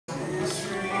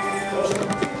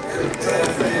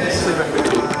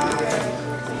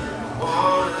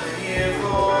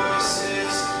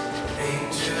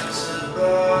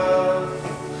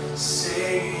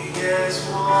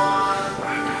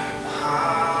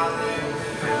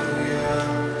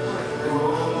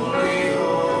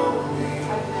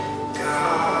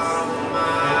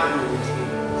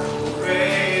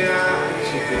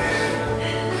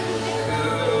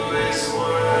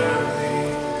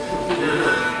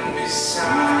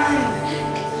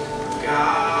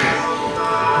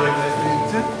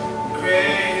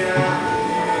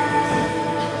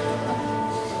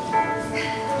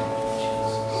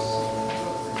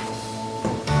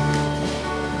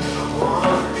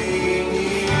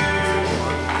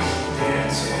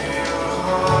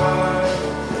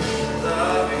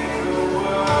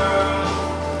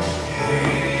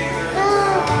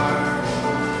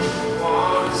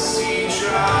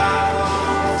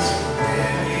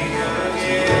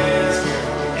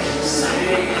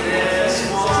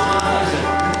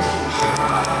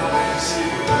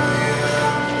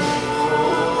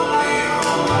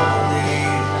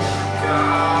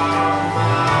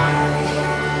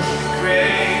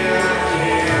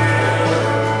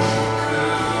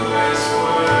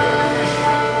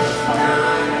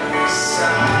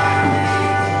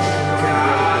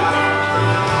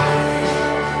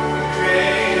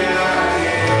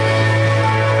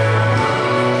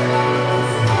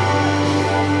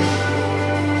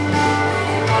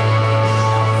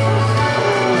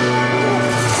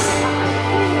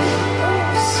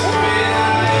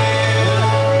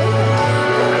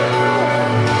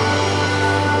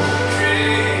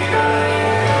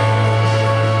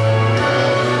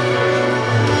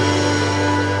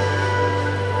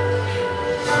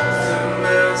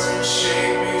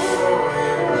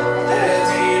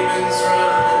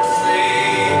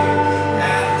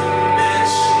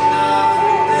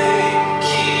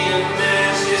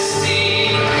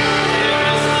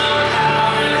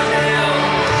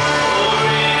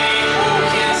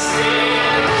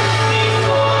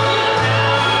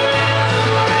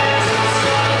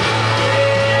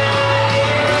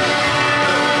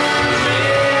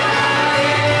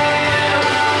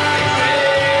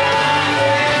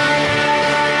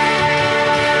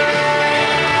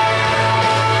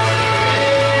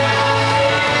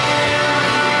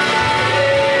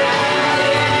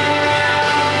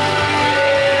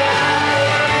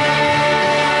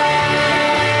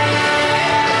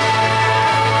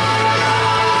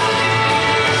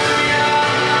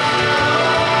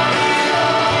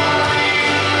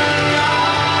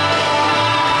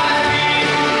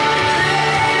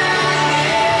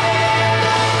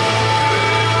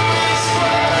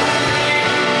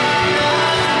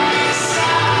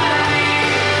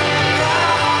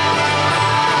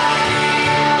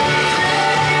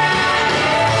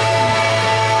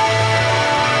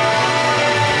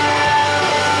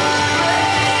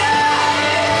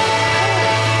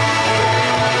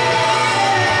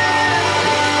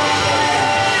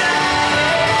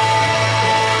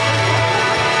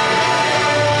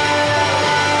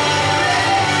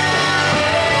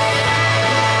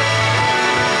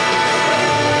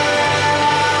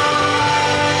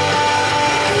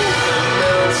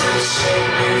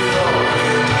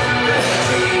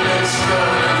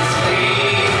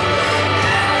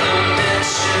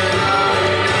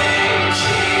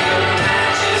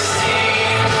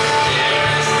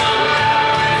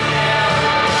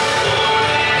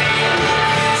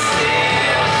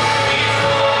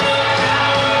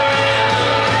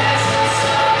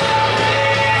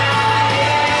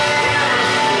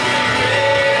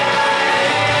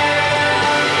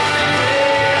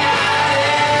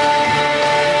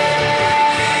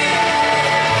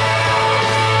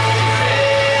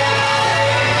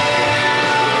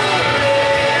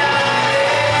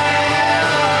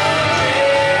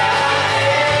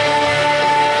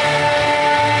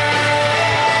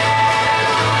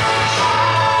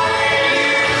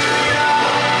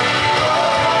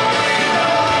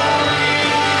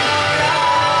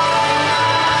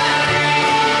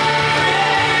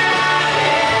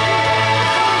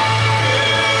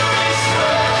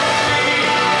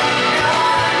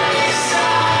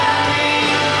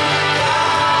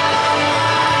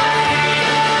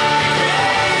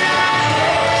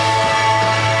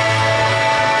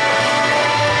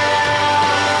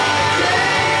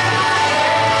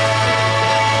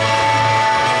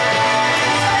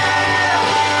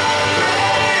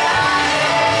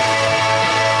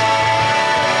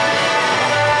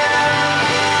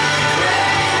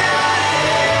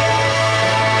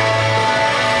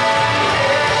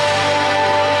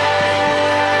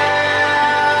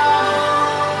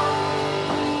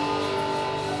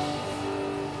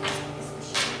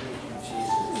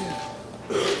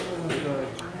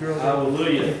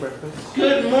Hallelujah.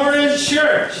 Good morning,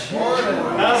 church. Morning.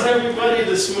 How's everybody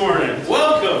this morning?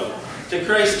 Welcome to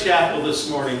Christ Chapel this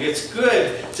morning. It's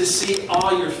good to see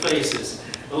all your faces.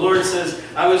 The Lord says,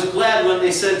 I was glad when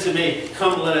they said to me,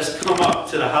 come, let us come up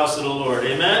to the house of the Lord.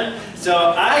 Amen? So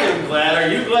I am glad.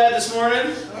 Are you glad this morning?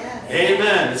 Yes.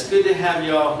 Amen. It's good to have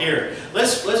you all here.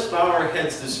 Let's bow our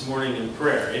heads this morning in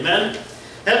prayer. Amen?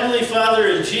 Heavenly Father,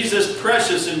 in Jesus'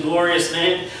 precious and glorious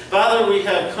name, Father, we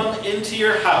have come into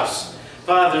your house.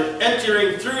 Father,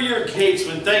 entering through your gates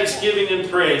with thanksgiving and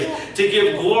praise to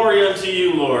give glory unto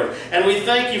you, Lord. And we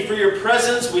thank you for your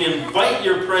presence. We invite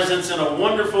your presence in a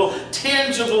wonderful,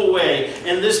 tangible way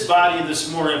in this body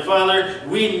this morning. Father,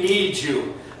 we need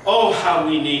you. Oh, how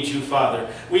we need you,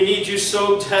 Father. We need you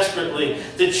so desperately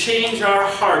to change our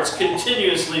hearts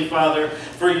continuously, Father,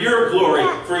 for your glory,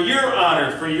 for your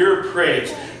honor, for your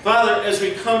praise. Father, as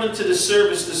we come into the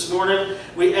service this morning,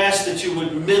 we ask that you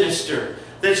would minister,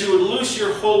 that you would loose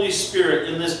your Holy Spirit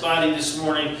in this body this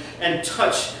morning and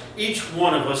touch each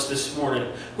one of us this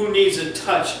morning who needs a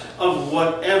touch of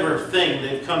whatever thing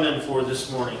they've come in for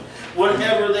this morning.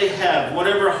 Whatever they have,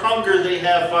 whatever hunger they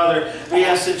have, Father, we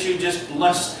ask that you just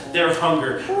bless their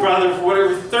hunger. Father, for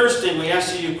whatever thirsting, we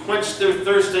ask that you quench their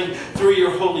thirsting through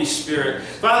your Holy Spirit.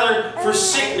 Father, for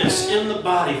sickness in the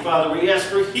body, Father, we ask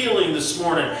for healing this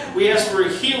morning. We ask for a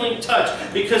healing touch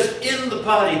because in the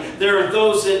body there are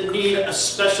those that need a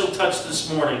special touch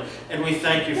this morning, and we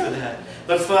thank you for that.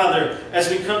 But Father, as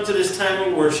we come to this time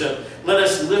of worship, let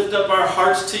us lift up our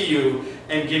hearts to you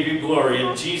and give you glory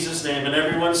in Jesus' name. And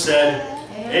everyone said,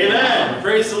 Amen.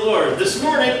 Praise the Lord. This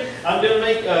morning, I'm going to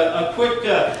make a quick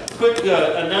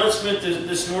announcement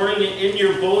this morning. In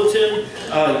your bulletin,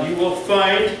 you will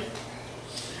find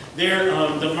there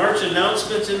the March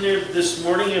announcements in there this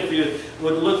morning. If you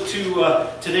would look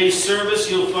to today's service,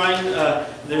 you'll find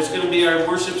there's going to be our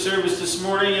worship service this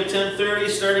morning at 10:30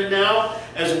 starting now,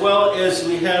 as well as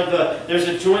we have there's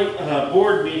a joint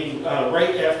board meeting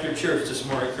right after church this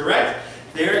morning, correct?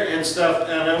 There and stuff.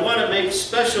 And I want to make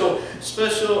special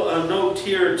note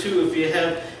here too. If you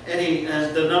have any,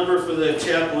 the number for the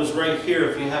chapel is right here.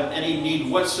 If you have any need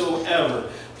whatsoever,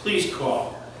 please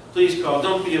call. Please call.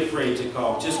 Don't be afraid to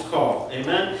call. Just call.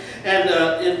 Amen.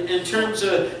 And in terms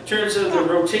of the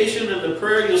rotation and the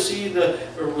prayer, you'll see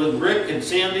with Rick and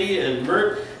Sandy and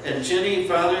Mert and Jenny,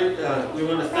 Father, we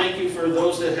want to thank you for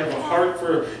those that have a heart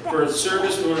for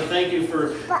service. We want to thank you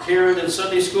for Karen and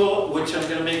Sunday school, which I'm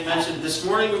going to make mention this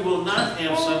morning. We will not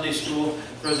have Sunday school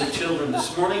for the children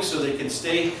this morning, so they can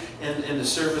stay in the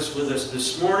service with us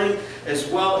this morning, as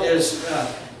well as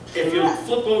if you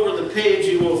flip over the page,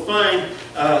 you will find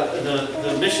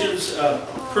the missions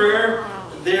prayer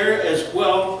there, as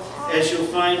well as you'll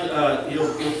find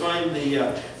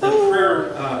the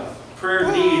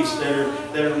prayer needs that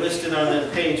are listed on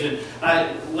that page.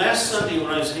 And last Sunday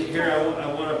when I was here, I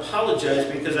want to apologize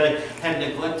because I had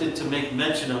neglected to make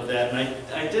mention of that, and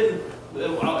I didn't.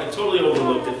 I totally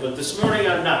overlooked it, but this morning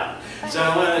I'm not. So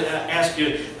I want to ask you,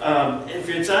 if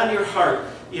it's on your heart,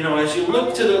 you know, as you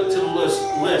look to the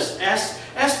list,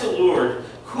 ask the Lord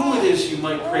who it is you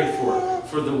might pray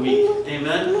for the week.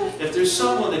 Amen? If there's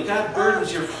someone that God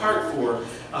burdens your heart for,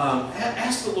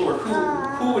 ask the Lord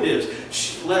who it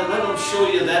is. Let Him show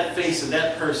you that face of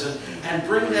that person and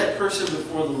bring that person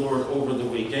before the Lord over the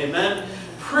week. Amen?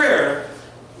 Prayer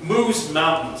moves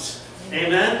mountains.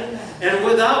 Amen? And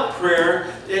without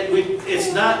prayer,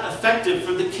 it's not effective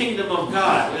for the kingdom of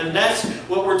God. And that's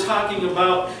what we're talking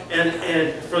about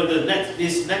and for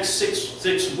these next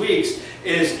six weeks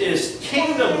is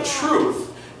kingdom truth.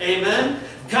 Amen?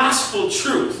 Gospel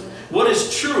truth. What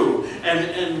is true?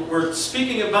 And we're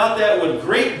speaking about that with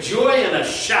great joy and a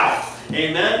shout.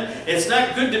 Amen? It's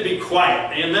not good to be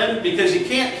quiet. Amen? Because you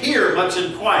can't hear much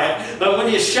in quiet, but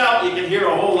when you shout, you can hear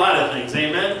a whole lot of things.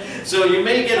 Amen? So you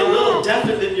may get a little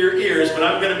deafened in your ears, but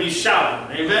I'm going to be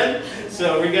shouting. Amen?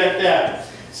 So we got that.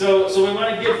 So we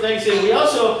want to give thanks. And we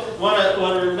also want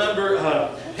to remember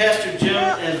Pastor Jim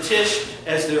and Tish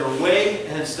as they're away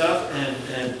and stuff,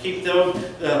 and keep them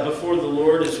before the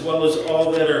Lord, as well as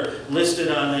all that are listed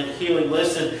on that healing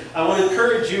list. And I want to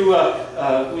encourage you,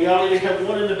 we already have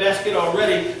one in the basket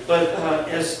already, but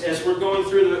as we're going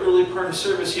through the early part of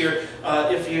service here,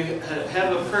 if you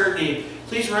have a prayer need,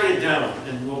 please write it down,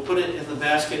 and we'll put it in the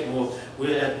basket,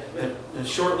 and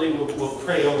shortly we'll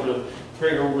pray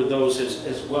over those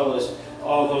as well as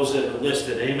all those that are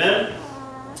listed. Amen?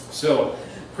 So,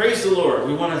 praise the Lord.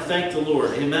 We want to thank the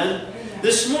Lord. Amen?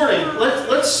 This morning,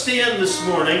 let's stand this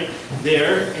morning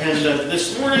there. And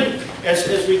this morning,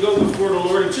 as we go before the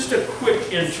Lord, just a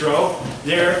quick intro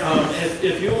there.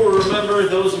 If you will remember,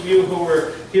 those of you who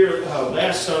were here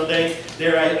last Sunday,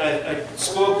 there I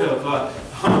spoke of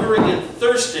hungering and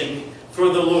thirsting for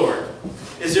the Lord.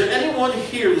 Is there anyone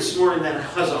here this morning that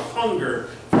has a hunger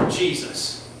for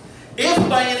Jesus? If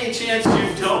by any chance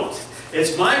you don't,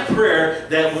 it's my prayer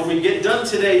that when we get done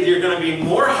today, you're going to be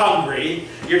more hungry,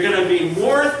 you're going to be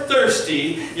more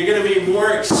thirsty, you're going to be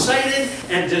more excited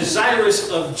and desirous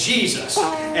of Jesus.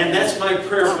 And that's my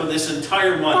prayer for this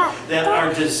entire month, that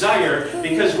our desire,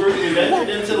 because we've entered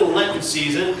into the Lenten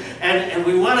season, and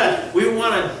we want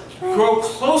to grow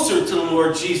closer to the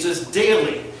Lord Jesus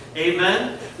daily.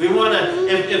 Amen? We want to,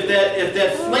 if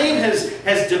that flame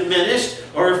has diminished,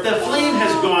 or if that flame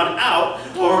has gone out,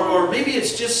 or maybe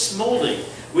it's just smoldering,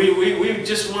 we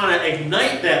just want to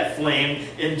ignite that flame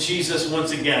in Jesus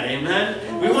once again.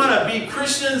 Amen? We want to be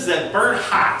Christians that burn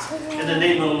hot in the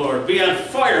name of the Lord. Be on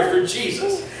fire for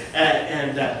Jesus.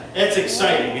 And it's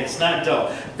exciting. It's not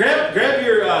dull. Grab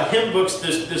your hymn books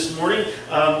this morning.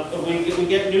 We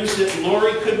get news that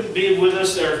Lori couldn't be with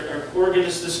us, our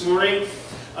organist this morning,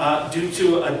 due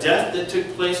to a death that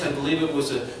took place. I believe it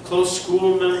was a close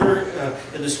school member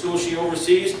in the school she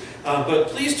oversees. But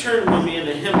please turn with me in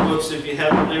the hymn books, if you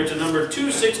have them there, to number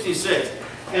 266.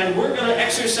 And we're going to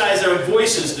exercise our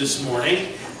voices this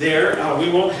morning. There, we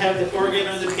won't have the organ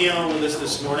or the piano with us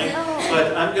this morning,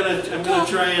 but I'm gonna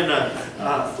try and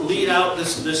lead out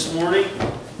this morning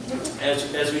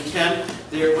as we can.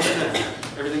 There,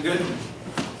 everything good?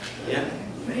 Yeah.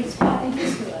 Praise God.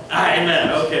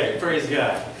 Amen. Okay. Praise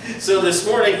God. So this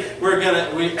morning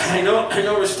I know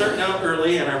we're starting out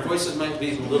early and our voices might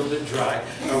be a little bit dry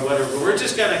or whatever. We're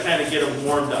just gonna kind of get them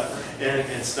warmed up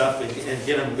and stuff and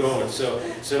get them going. So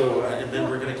and then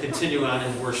we're going to continue on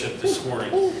in worship this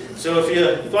morning. So if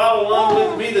you follow along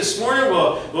with me this morning,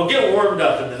 we'll get warmed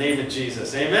up in the name of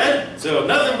Jesus. Amen. So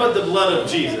nothing but the blood of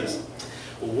Jesus.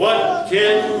 What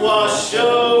can wash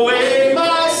away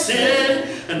my sin?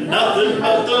 And nothing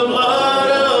but the blood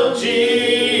of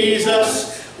Jesus.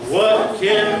 What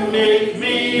can make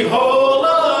me whole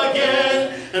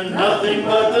again? And nothing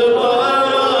but the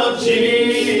blood of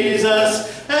Jesus.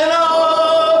 And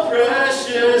oh,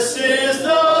 precious is the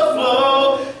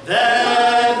flow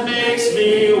that makes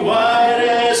me white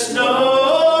as snow.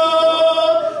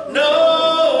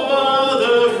 No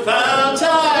other fount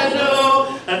I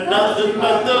know, and nothing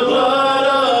but the blood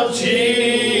of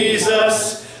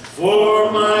Jesus. For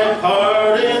my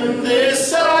part in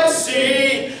this I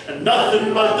see, and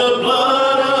nothing but the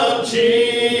blood of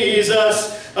Jesus.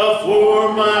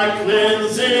 For my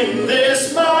cleansing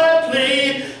this my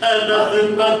plea, and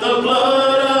nothing but the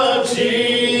blood of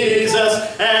Jesus.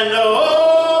 And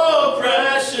oh,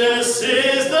 precious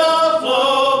is the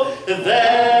flow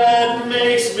that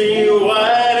makes me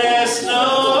white as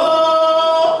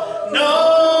snow.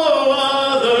 No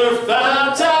other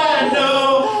fount I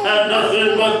know, and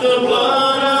nothing but the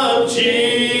blood of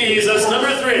Jesus.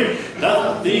 Number 3,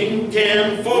 nothing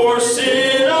can for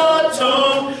sin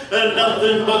atone, and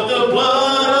nothing but the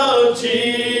blood of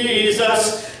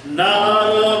Jesus.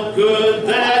 Not of good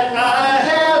that I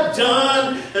have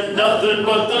done, and nothing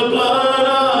but the blood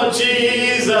of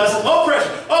Jesus.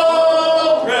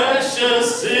 Oh,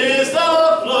 precious is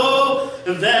the flow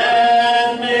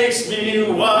that makes me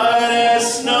white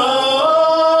as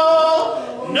snow.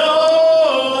 No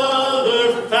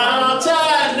other fount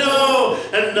I know,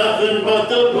 and nothing but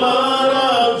the blood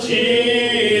of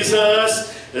Jesus.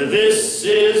 This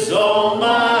is all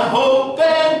my hope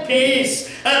and peace,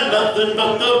 and nothing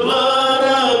but the blood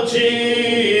of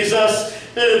Jesus.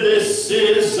 This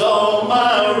is all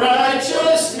my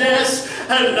righteousness,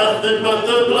 and nothing but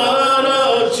the blood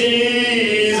of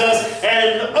Jesus.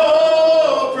 And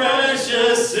oh,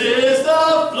 precious is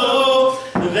the flow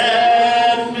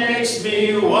that makes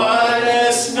me white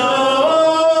as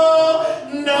snow.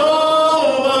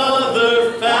 No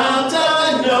other fount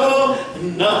I know,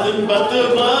 nothing but the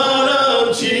blood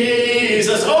of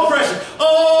Jesus.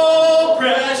 Oh,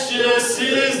 precious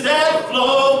is that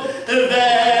flow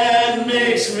that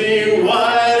makes me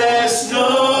white as snow.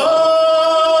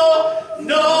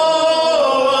 No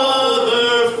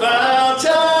other fount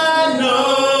I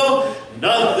know,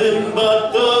 nothing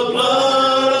but the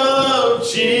blood of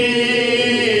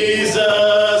Jesus.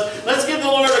 Let's give the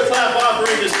Lord a clap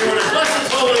offering this morning. Bless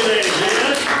His holy name,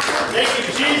 amen. Thank you,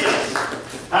 Jesus.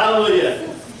 Hallelujah.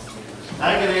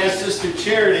 I'm going to ask Sister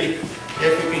Charity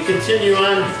if we can continue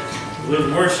on with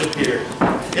worship here.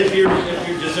 If you're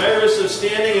desirous of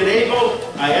standing and able,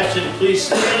 I ask you to please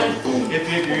stand. If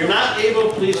you're not able,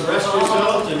 please rest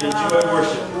yourselves and enjoy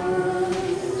worship.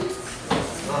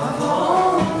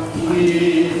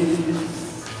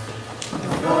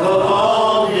 Above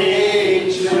all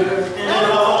nature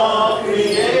and all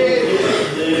created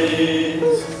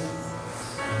things,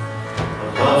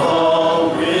 above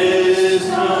all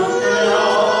wisdom and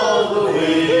all the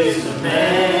ways of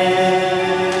man,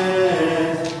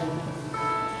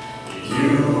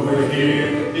 you were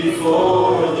here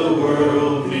before the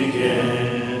world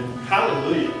began.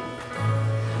 Hallelujah.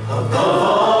 Above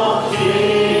all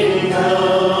kingdoms,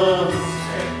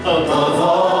 above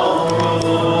all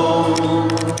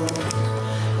thrones,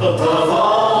 above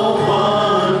all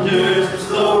wonders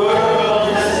the world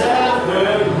has ever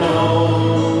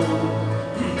known,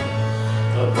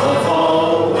 above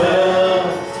all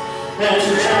wealth and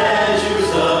treasures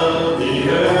of the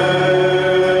earth,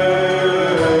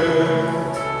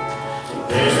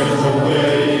 there's no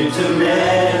way to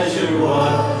measure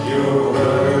what you're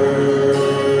worth.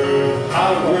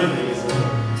 How worthy is it?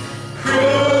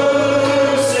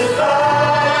 Crucified,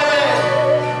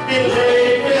 He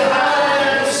laid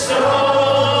behind the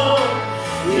stone.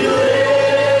 He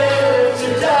lived to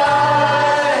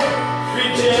die,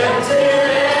 rejected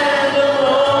and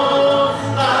alone,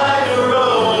 like a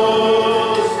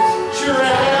rose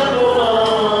trampled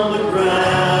on the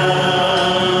ground.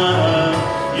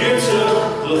 You took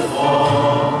the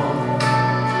fall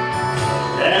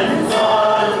and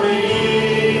thought of me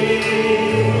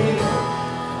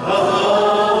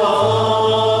above all.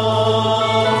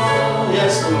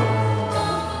 Yes, Lord.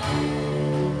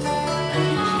 Thank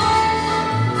you, Jesus.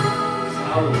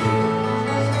 Hallelujah.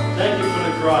 Thank you for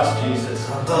the cross, Jesus.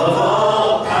 Above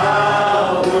all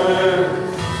power,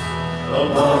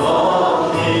 above all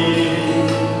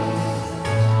kings,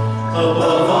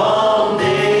 above all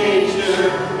nature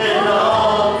and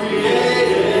all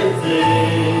created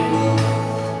things,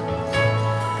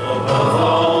 above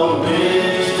all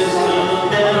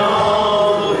wisdom and all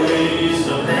the ways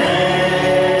of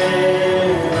man,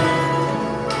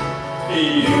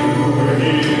 you were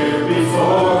here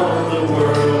before the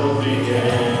world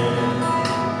began.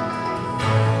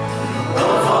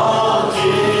 Above all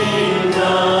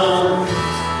kingdoms,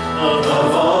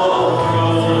 above all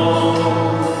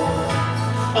thrones,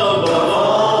 above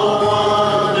all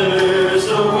wonders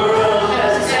the world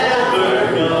has ever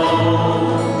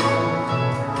known,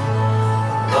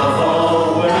 above all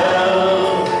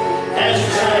wealth and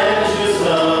treasures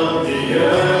of the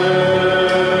earth,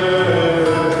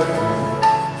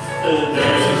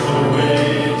 there's no way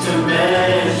to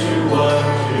measure what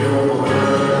you're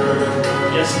worth.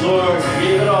 Yes, Lord, you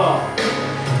gave it all.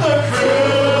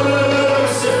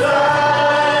 Crucified,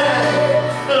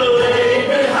 laid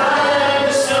behind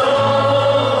the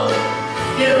stone.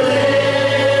 You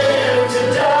lived to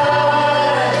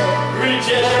die,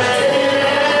 rejected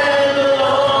and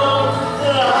alone,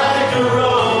 like a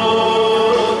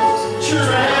rose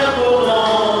trampled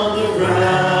on the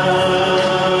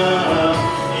ground.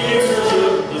 You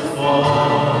took the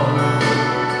fall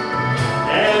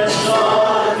and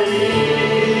sought me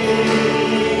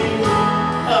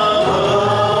above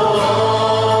all.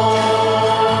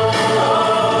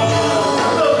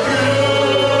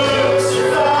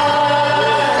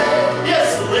 Crucified, yes,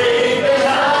 laid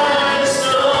behind the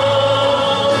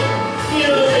stone.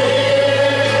 You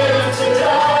lived to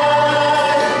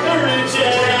die,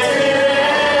 rejected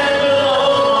and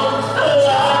alone,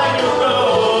 like a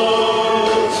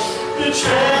rose that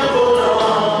trampled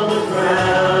on the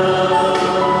ground.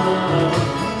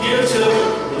 You took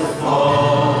the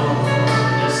fall,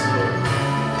 yes, Lord,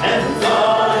 and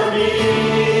thought of me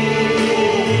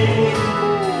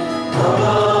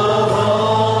above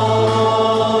all,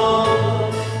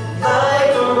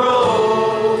 like a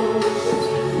rose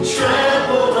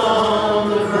trampled on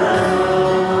the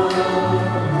ground.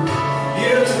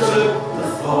 You took the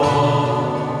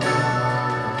fall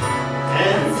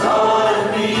and thought of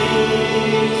me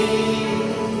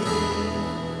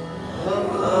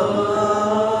above all.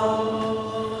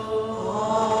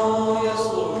 Yes,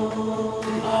 Lord.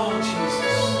 Oh, Jesus.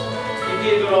 You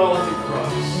gave it all at the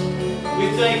cross. We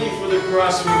thank you for the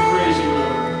cross and we praise you,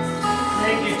 Lord.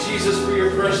 Thank you, Jesus, for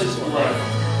your precious blood.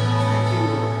 Thank you,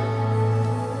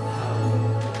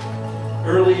 Lord.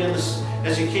 Early in this,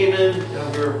 as you came in,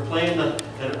 we were playing a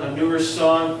newer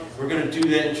song. We're going to do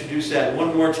that, introduce that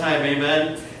one more time.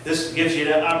 Amen. This gives you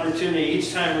that opportunity.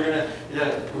 Each time we're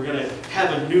going to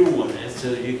have a new one, and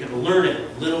so you can learn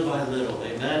it little by little.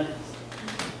 Amen.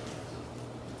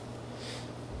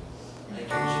 Thank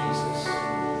you, Jesus.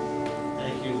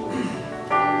 Thank you, Lord.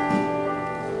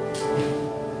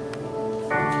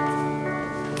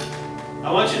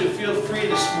 I want you to feel free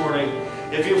this morning.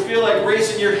 If you feel like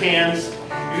raising your hands,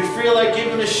 if you feel like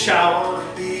giving a shout,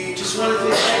 just want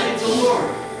to thank the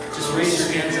Lord. Just raise your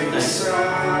hands and thank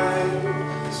Him.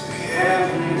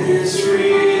 Heaven is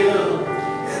real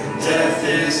and death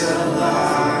is a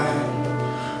lie.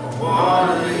 I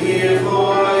want to hear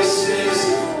voices,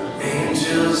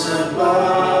 angels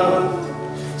above,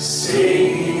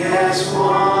 singing as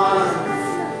one.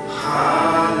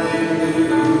 Hallelujah.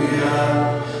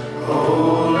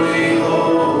 Holy,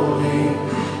 holy,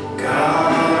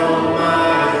 God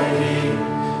Almighty,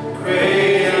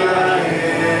 great I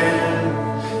am.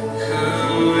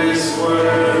 Who is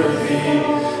worthy?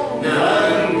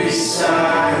 None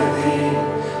beside thee.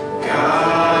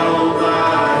 God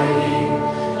Almighty,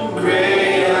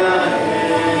 great I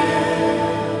am.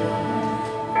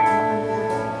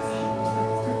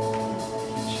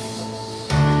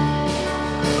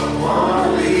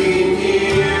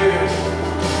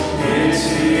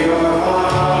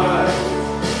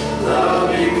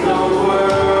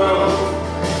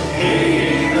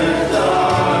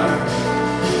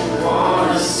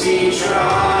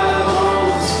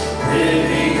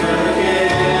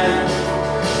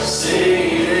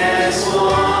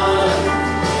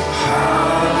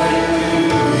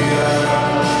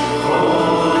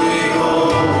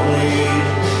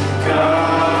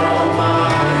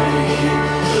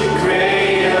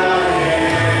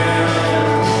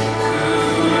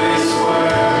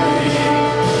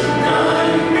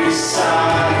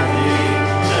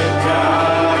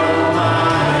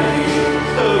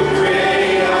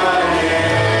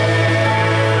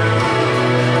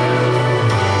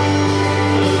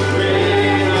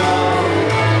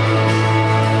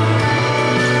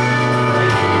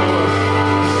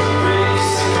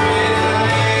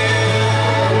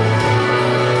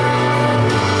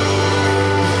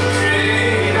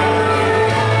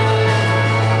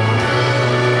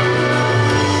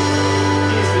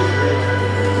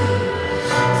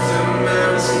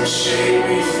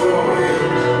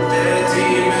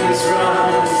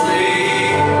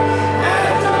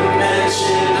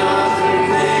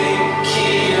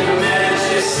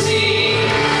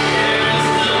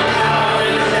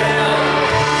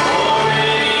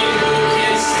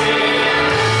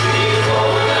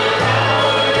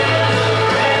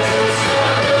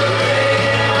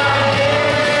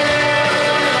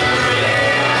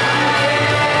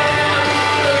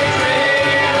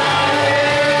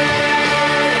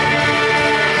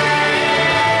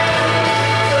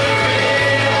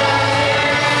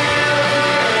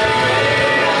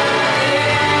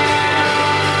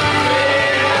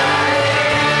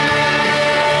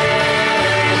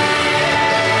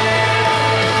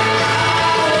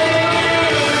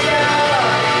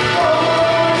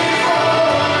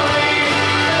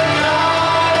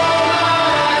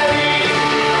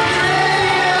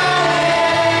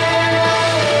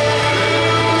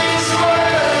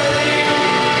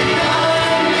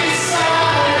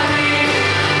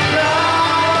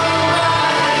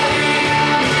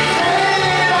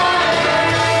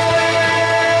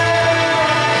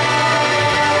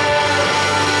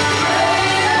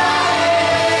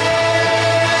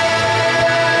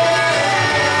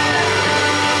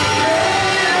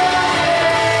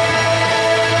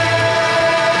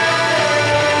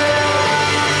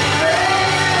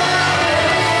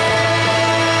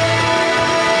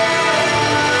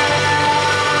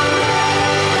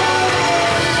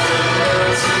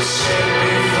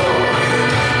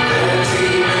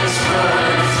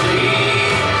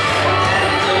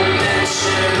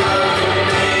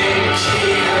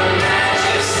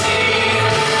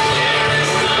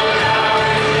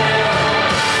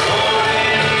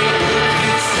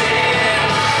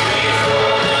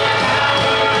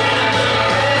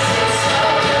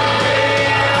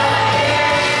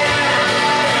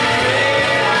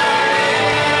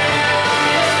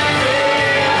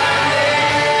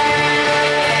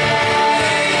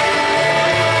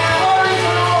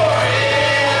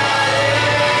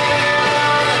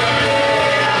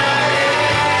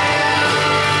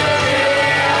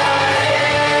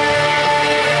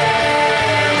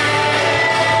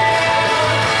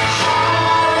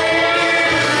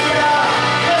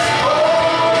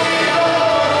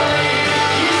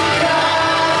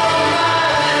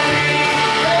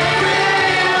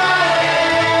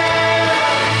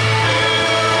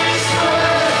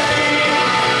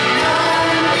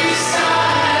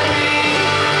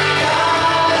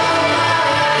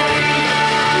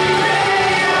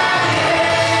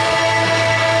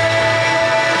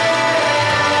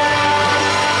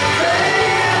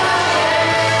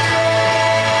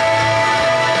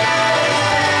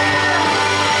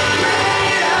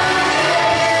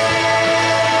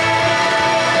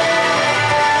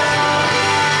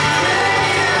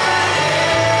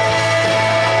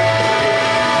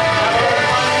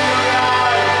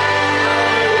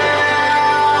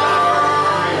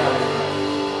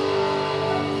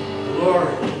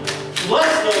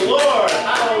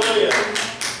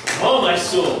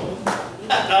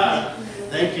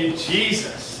 you,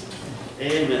 Jesus.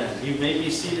 Amen. You may be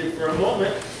seated for a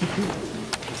moment.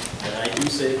 And I do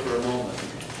say for a moment.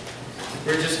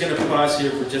 We're just going to pause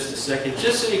here for just a second,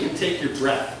 just so you can take your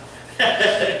breath.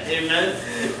 Amen.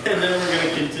 And then we're going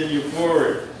to continue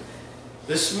forward.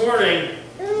 This morning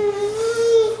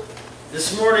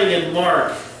in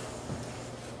Mark,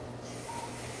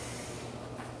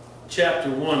 chapter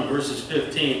 1, verses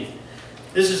 15,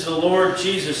 this is the Lord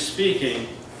Jesus speaking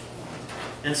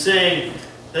and saying,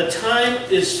 "The time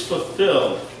is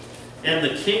fulfilled, and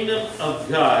the kingdom of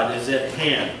God is at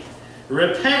hand.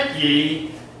 Repent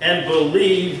ye and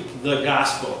believe the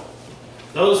gospel."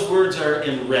 Those words are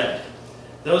in red.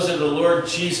 Those are the Lord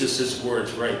Jesus'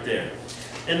 words right there.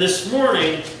 And this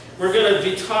morning, we're going to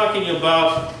be talking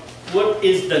about what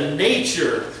is the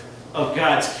nature of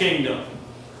God's kingdom.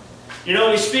 You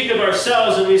know, we speak of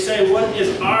ourselves and we say, what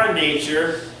is our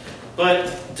nature?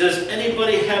 But does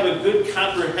anybody have a good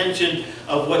comprehension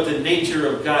of what the nature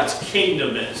of God's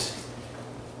kingdom is?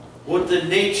 What the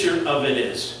nature of it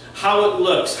is? How it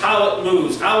looks, how it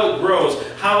moves, how it grows,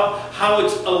 how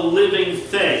it's a living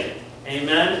thing.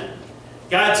 Amen?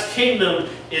 God's kingdom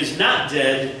is not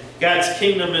dead. God's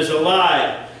kingdom is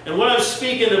alive. And what I'm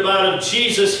speaking about of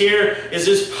Jesus here is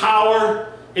His power,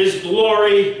 His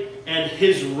glory, and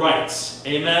His rights.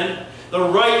 Amen? The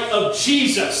right of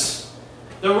Jesus.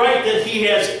 The right that He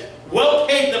has well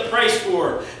paid the price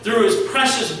for through His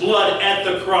precious blood at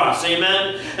the cross.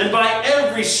 Amen? And by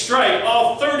every stripe,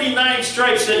 all 39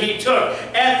 stripes that He took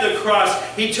at the cross,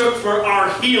 He took for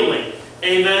our healing.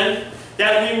 Amen?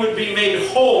 That we would be made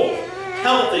whole,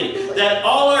 healthy, that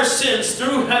all our sins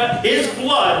through His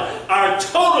blood are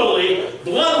totally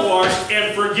blood-washed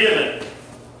and forgiven.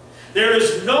 There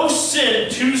is no sin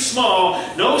too small,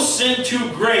 no sin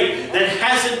too great that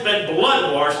hasn't been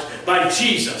blood-washed by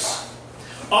Jesus.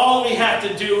 All we have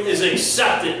to do is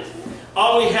accept it.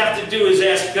 All we have to do is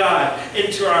ask God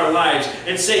into our lives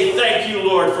and say, "Thank you,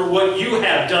 Lord, for what you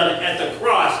have done at the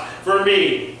cross for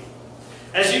me."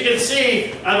 As you can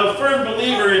see, I'm a firm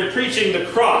believer in preaching the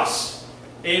cross.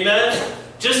 Amen?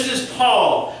 Just as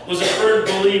Paul was a firm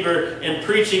believer in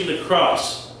preaching the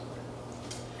cross.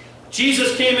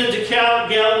 Jesus came into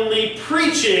Galilee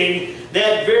preaching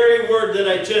that very word that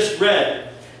I just read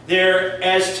there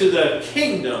as to the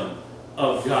kingdom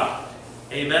of God.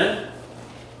 Amen?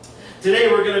 Today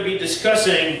we're going to be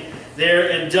discussing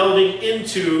there and delving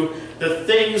into the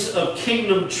things of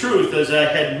kingdom truth, as I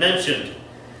had mentioned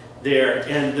there.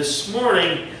 And this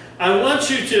morning, I want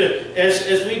you to,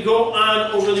 as we go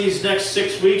on over these next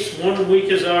 6 weeks, 1 week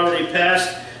has already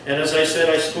passed, and as I said,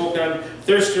 I spoke on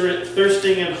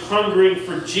thirsting and hungering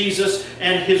for Jesus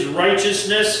and His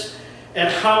righteousness, and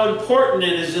how important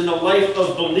it is in the life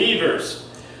of believers.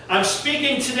 I'm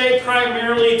speaking today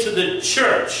primarily to the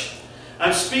church.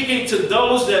 I'm speaking to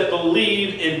those that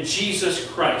believe in Jesus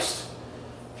Christ.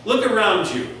 Look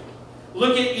around you.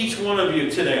 Look at each one of you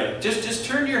today. Just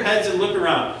turn your heads and look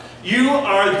around. You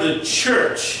are the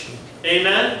church.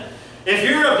 Amen? If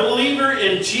you're a believer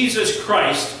in Jesus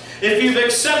Christ, if you've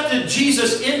accepted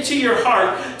Jesus into your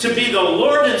heart to be the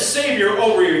Lord and Savior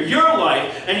over your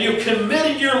life, and you've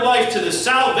committed your life to the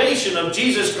salvation of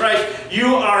Jesus Christ,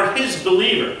 you are His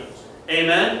believer.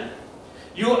 Amen?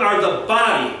 You are the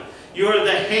body. You are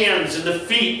the hands and the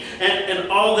feet and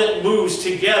all that moves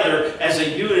together as a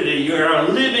unity. You are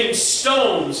living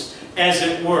stones, as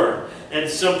it were. And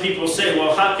some people say,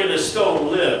 well, how can a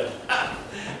stone live?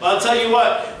 Well, I'll tell you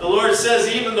what, the Lord says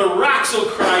even the rocks will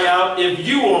cry out if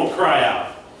you won't cry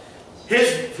out.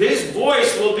 His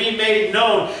voice will be made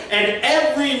known, and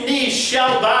every knee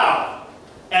shall bow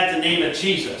at the name of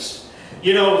Jesus.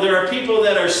 You know, there are people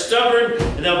that are stubborn,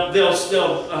 and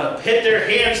they'll hit their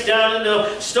hands down, and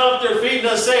they'll stomp their feet, and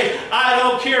they'll say, I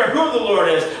don't care who the Lord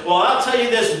is. Well, I'll tell you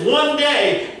this, one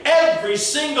day, every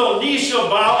single knee shall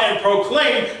bow and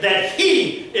proclaim that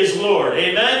He is Lord.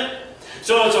 Amen?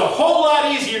 So it's a whole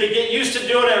lot easier to get used to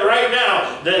doing it right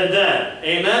now than then.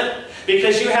 Amen?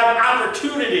 Because you have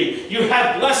opportunity, you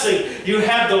have blessing, you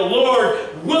have the Lord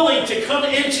willing to come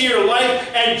into your life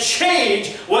and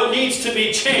change what needs to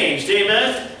be changed.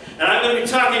 Amen? And I'm going to be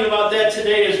talking about that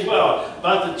today as well,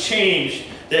 about the change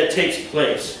that takes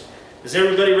place. Is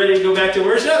everybody ready to go back to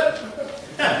worship?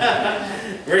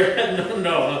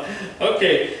 No.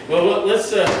 Okay, well, let's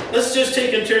just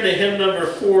take and turn to hymn number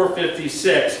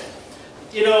 456.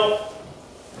 You know,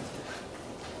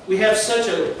 we have such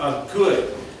a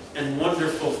good and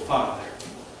wonderful Father.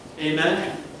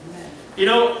 Amen? You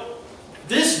know,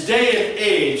 this day and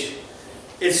age,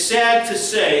 it's sad to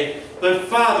say, but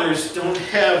fathers don't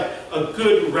have a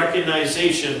good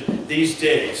recognition these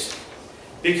days.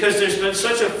 Because there's been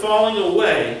such a falling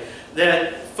away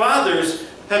that fathers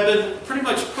have been pretty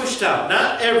much pushed out.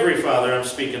 Not every father I'm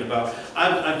speaking about.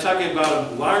 I'm talking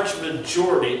about a large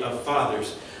majority of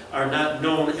fathers are not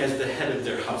known as the head of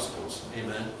their households.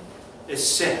 Amen. It's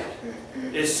sad.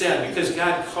 It's sad because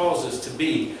God calls us to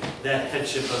be that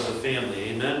headship of the family.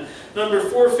 Amen. Number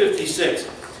 456.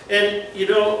 And, you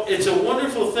know, it's a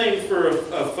wonderful thing for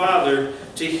a father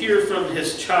to hear from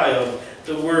his child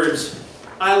the words,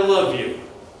 I love you.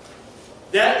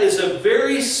 That is a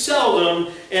very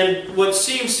seldom and what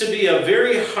seems to be a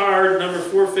very hard, number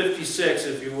 456,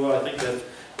 if you will. I think that's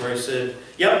where I said,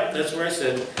 yep, that's where I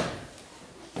said,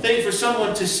 thing for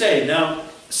someone to say. Now,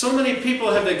 so many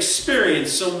people have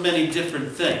experienced so many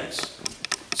different things.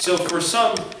 So for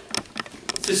some,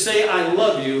 to say I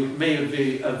love you may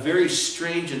be a very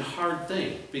strange and hard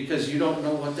thing because you don't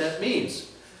know what that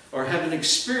means or haven't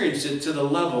experienced it to the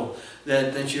level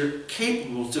that you're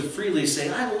capable to freely say,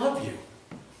 I love you.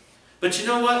 But you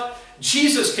know what?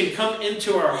 Jesus can come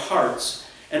into our hearts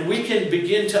and we can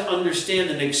begin to understand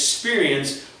and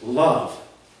experience love.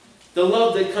 The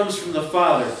love that comes from the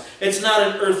Father. It's not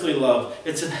an earthly love.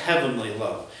 It's a heavenly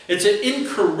love. It's an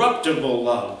incorruptible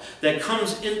love that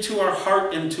comes into our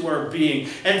heart, into our being.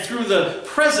 And through the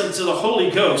presence of the Holy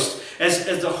Ghost, as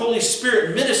the Holy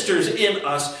Spirit ministers in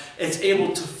us, it's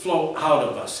able to flow out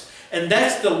of us. And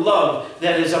that's the love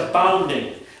that is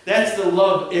abounding. That's the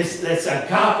love that's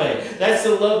agape. That's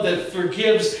the love that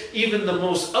forgives even the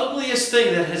most ugliest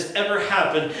thing that has ever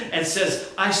happened and says,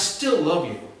 I still love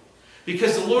you.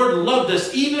 Because the Lord loved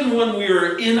us even when we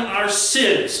were in our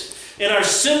sins, in our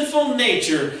sinful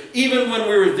nature, even when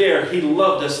we were there, He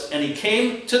loved us and He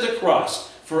came to the cross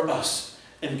for us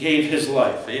and gave His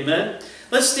life. Amen?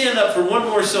 Let's stand up for one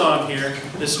more song here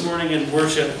this morning in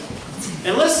worship.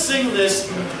 And let's sing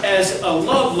this as a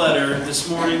love letter this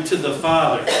morning to the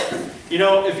Father. You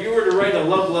know, if you were to write a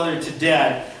love letter to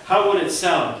Dad, how would it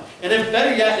sound? And if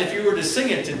better yet, if you were to sing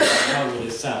it to Dad, how would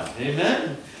it sound?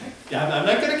 Amen? Yeah, I'm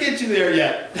not going to get you there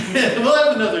yet. We'll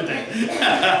have another day.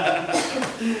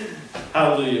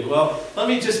 Hallelujah. Well, let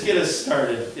me just get us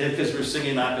started because we're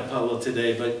singing a cappella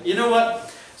today. But you know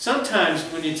what? Sometimes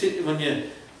when you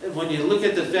look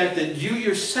at the fact that you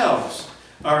yourselves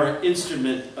are an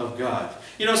instrument of God.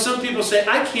 You know, some people say,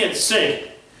 I can't sing.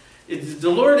 The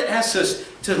Lord asks us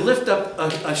to lift up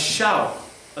a shout,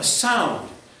 a sound,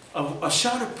 a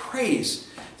shout of praise.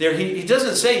 There, he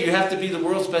doesn't say you have to be the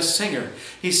world's best singer.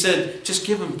 He said, just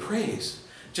give Him praise.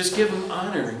 Just give Him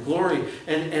honor and glory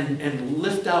and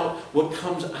lift out what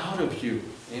comes out of you.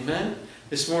 Amen?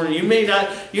 This morning, you may not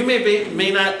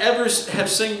ever have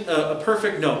sing a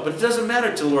perfect note, but it doesn't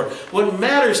matter to the Lord. What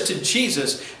matters to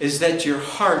Jesus is that your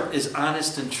heart is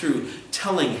honest and true,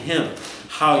 telling Him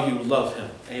how you love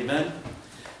Him. Amen?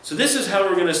 So this is how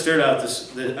we're going to start out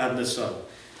on this song.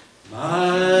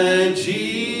 My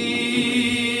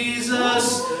Jesus,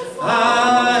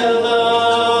 I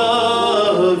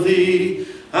love Thee.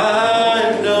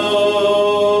 I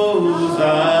know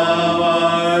Thou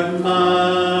art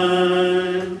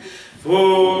mine.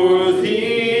 For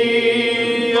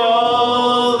Thee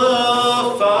all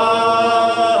the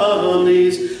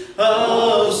follies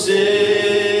of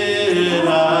sin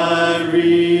I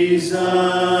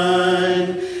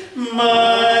resign.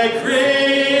 My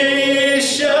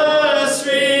gracious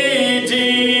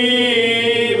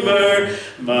Redeemer,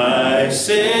 my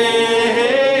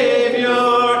Savior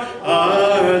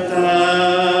art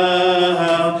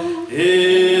Thou.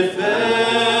 If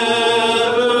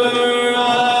ever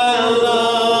I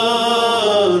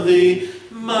love Thee,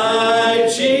 my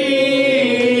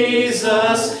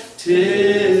Jesus,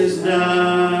 'tis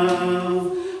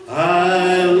now.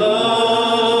 I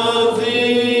love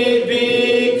Thee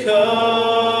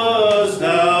because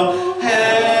Thou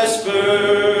hast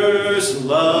first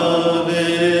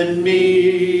loved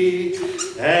me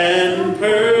and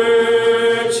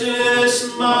purchased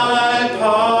my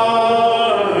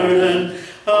pardon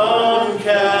on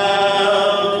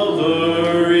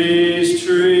Calvary's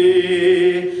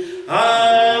tree.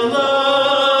 I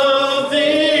love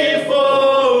Thee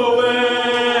for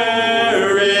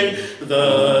wearing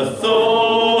the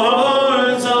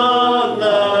thorns on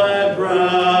Thy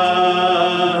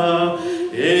brow.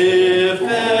 If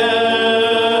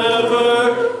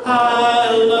ever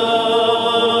I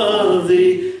love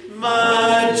Thee,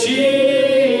 my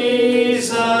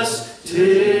Jesus,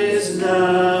 'tis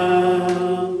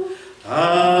now.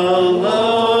 I'll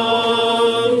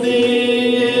love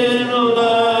Thee in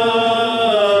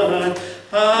life,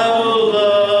 I'll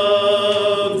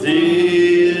love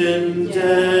Thee in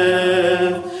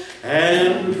death,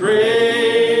 and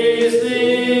praise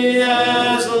Thee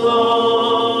as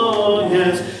long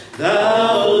as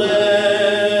Thou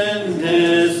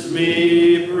lendest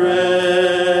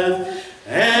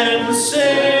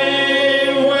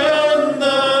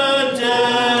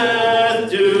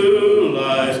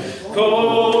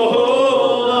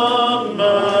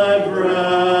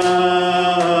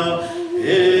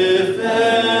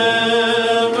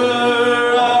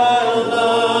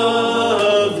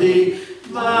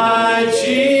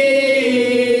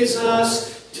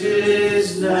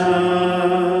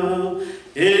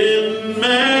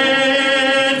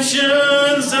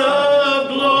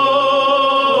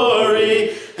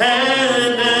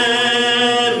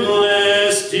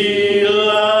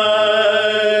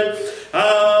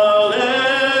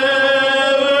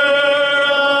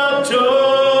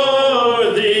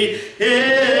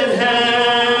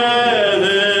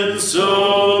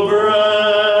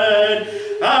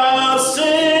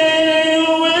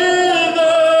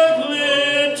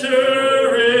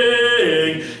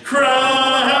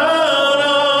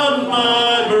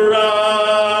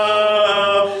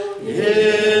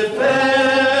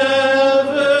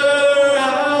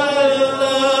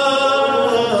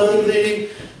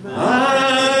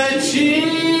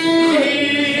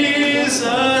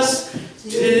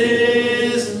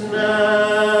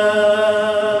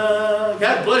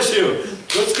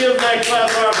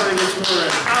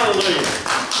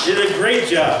Great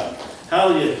job.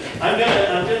 Hallelujah. I'm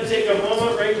gonna take a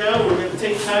moment right now. We're gonna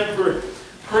take time for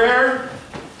prayer.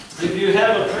 If you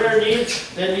have a prayer need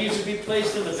that needs to be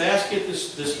placed in the basket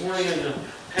this morning, I'm going to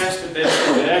pass the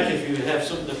basket back. If you have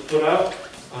something to put out,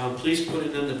 please put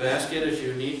it in the basket if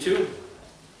you need to.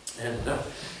 And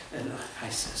hi,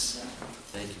 sis.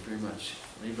 Thank you very much.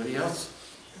 Anybody else?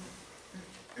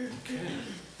 Okay.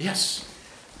 Yes.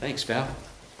 Thanks, Val.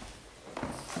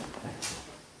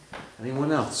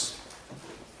 Anyone else?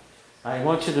 I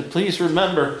want you to please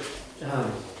remember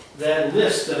that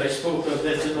list that I spoke of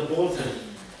that's in the bulletin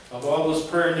of all those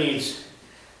prayer needs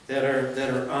that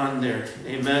are on there.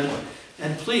 Amen.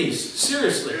 And please,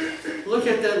 seriously, look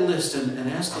at that list and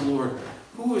ask the Lord,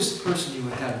 who is the person you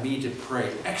would have me to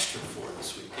pray extra for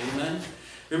this week? Amen.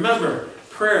 Remember,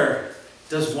 prayer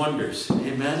does wonders.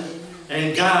 Amen.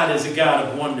 And God is a God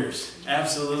of wonders.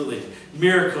 Absolutely.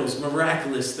 Miracles,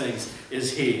 miraculous things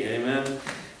is He. Amen.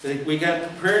 We got the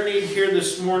prayer need here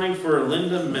this morning for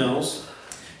Linda Mills.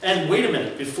 And wait a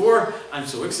minute, before, I'm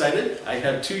so excited. I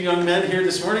have two young men here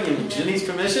this morning in Ginny's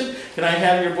commission. Can I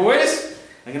have your boys?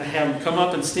 I'm going to have them come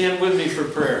up and stand with me for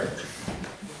prayer.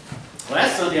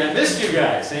 Last Sunday I missed you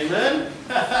guys. Amen?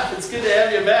 It's good to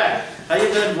have you back. How you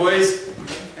been, boys?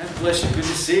 God bless you. Good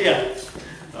to see you.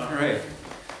 All right.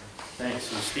 Thanks.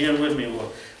 So stand with me.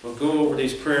 We'll go over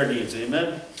these prayer needs.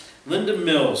 Amen? Linda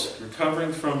Mills,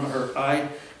 recovering from her eye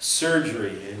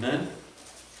surgery. Amen?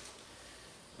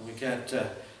 And we got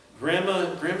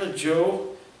Grandma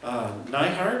Joe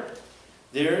Nyhart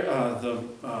there.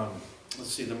 Let's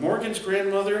see, the Morgan's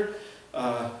grandmother.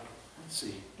 Let's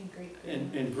see,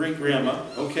 and great grandma.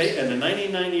 Okay, and the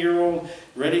 99-year-old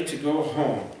ready to go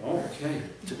home. Okay,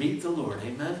 to meet the Lord.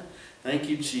 Amen. Thank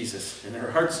you, Jesus. And her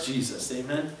heart's Jesus.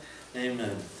 Amen.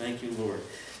 Amen. Thank you, Lord.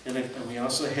 And we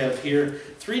also have here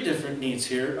 3 different needs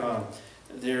here.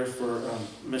 There for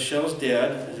Michelle's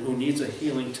dad, who needs a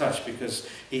healing touch because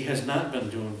he has not been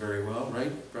doing very well,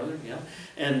 right, brother? Yeah.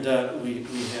 And we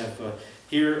have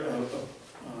here,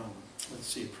 let's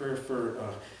see, prayer for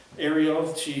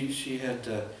Ariel. She had,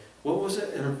 what was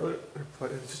it?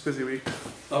 It's just busy week.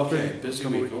 Okay, busy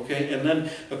week. Okay, and then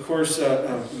of course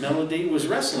Melody was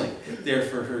wrestling there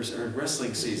for her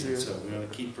wrestling season, so we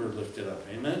want to keep her lifted up.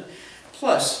 Amen.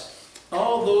 Plus,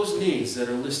 all those needs that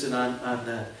are listed on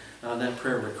that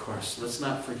prayer request. Let's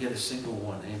not forget a single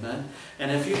one. Amen.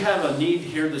 And if you have a need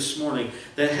here this morning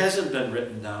that hasn't been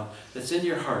written down, that's in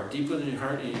your heart, deep within your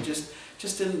heart, and you just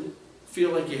didn't feel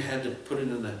like you had to put it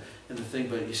in the thing,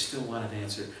 but you still want it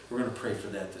answered, we're going to pray for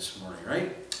that this morning,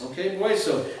 right? Okay, boys,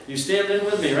 so you stand in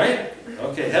with me, right?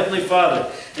 Okay, Heavenly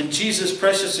Father, in Jesus'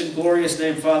 precious and glorious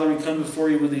name, Father, we come before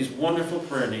you with these wonderful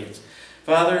prayer needs.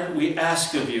 Father, we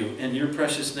ask of you in your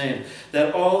precious name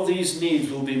that all these needs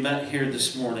will be met here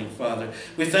this morning, Father.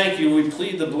 We thank you. We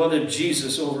plead the blood of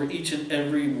Jesus over each and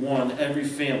every one, every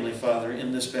family, Father,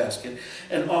 in this basket,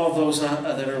 and all those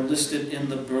that are listed in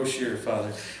the brochure,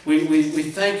 Father. We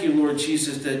thank you, Lord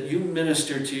Jesus, that you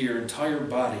minister to your entire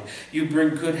body. You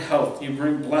bring good health. You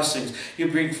bring blessings. You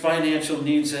bring financial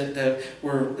needs that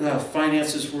were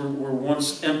finances were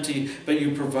once empty, but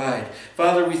you provide.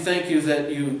 Father, we thank you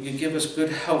that you give us good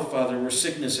health, Father, where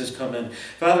sickness has come in.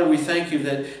 Father, we thank you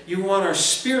that you want our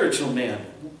spiritual man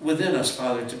within us,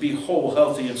 Father, to be whole,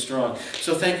 healthy, and strong.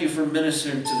 So thank you for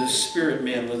ministering to the spirit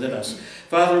man within us.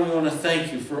 Father, we want to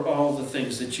thank you for all the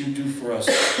things that you do for us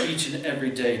each and every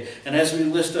day. And as we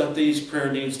list up these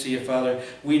prayer needs to you, Father,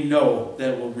 we know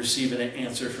that we'll receive an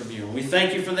answer from you. We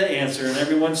thank you for the answer. And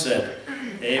everyone said,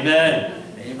 amen.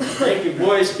 Amen. Thank you,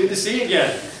 boys. Good to see you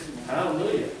again.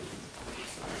 Hallelujah.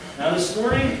 Now this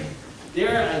morning,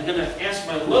 there, I'm going to ask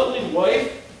my lovely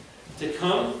wife to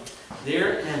come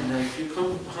there, and if you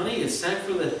come, honey, it's time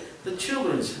for the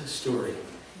children's story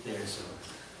there. So,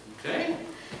 okay?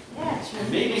 Yeah,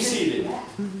 you may be seated.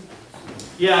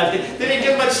 Yeah, they didn't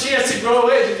get much chance to grow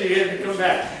away until you had to come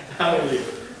back. Hallelujah.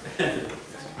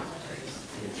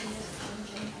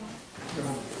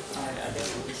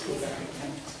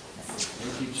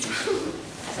 Thank you, Jesus.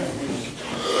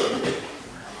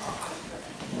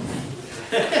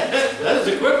 That was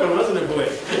a quick one, wasn't it, boy?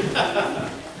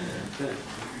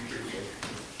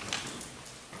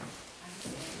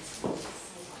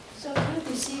 So good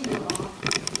to see you all.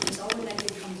 It's always like you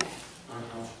come back.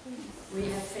 We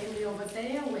have family over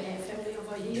there, we have family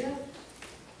over here,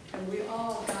 and we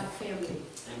all got family.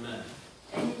 Amen.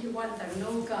 Anyone that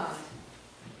know God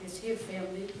is His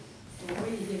family, and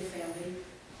we His family,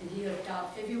 and He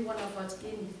adopt every one of us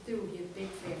in through His big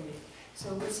family.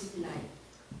 So we see tonight.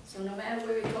 So no matter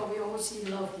where we go, we always see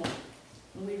loved one,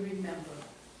 and we remember.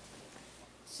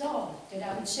 So, did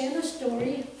I would share the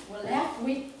story? Well, last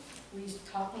week, we're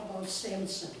talking about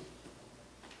Samson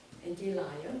and Delilah,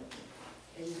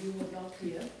 and you were not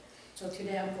here. So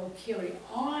today I'm going to carry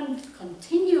on,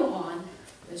 continue on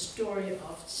the story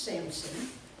of Samson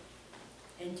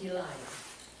and Delilah.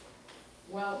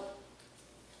 Well,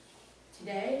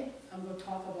 today I'm going to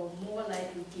talk about more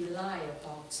like Delilah.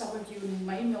 Some of you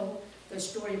may know the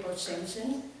story about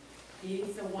Samson.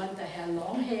 He's the one that had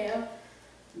long hair,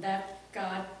 that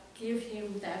God gave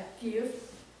him that gift.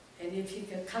 And if he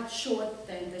could cut short,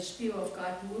 then the Spirit of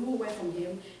God moved away from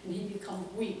him and he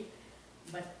became weak.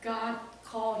 But God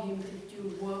called him to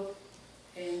do work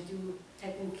and do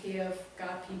taking care of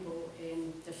God's people,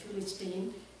 and the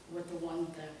Philistine was the one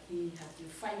that he had to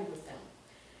fight with them.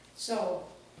 So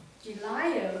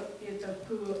Delilah is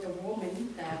the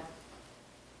woman that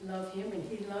loved him, and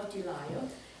he loved Delilah,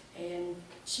 and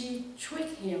she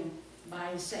tricked him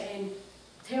by saying,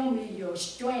 "Tell me your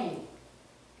strength."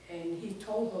 And he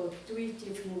told her 3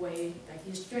 different ways that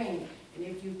he's strength. And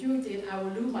if you do this, I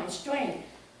will lose my strength.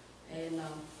 And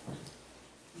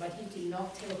but he did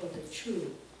not tell her the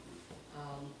truth.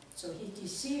 So he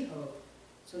deceived her.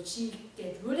 So she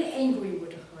get really angry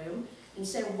with him and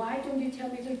said, "Why don't you tell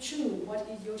me the truth? What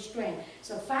is your strength?"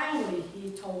 So finally he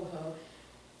told her,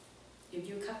 "If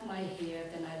you cut my hair,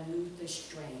 then I lose the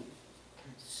strength."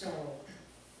 So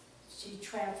she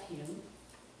trapped him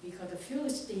because the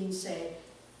Philistine said,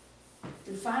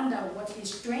 to find out what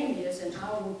his strength is, and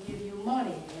I will give you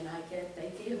money. And I guess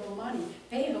they gave her money,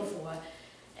 paid her for it,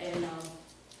 and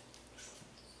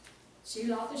she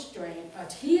lost the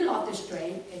strength. He lost the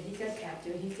strength, and he got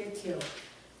captured. He got killed.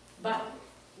 But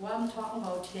what I'm talking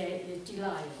about today is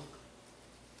Delilah.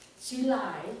 She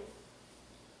lied.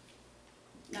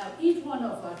 Now each one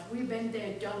of us, we've been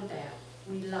there, done that.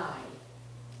 We lie.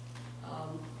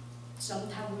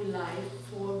 Sometimes we lie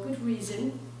for a good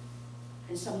reason.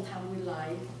 And sometimes we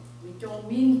lie, we don't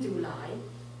mean to lie.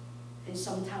 And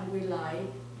sometimes we lie,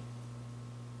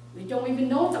 we don't even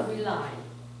know that we lie.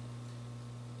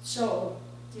 So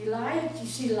Delilah,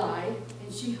 she lied,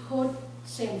 and she hurt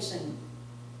Samson,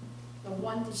 the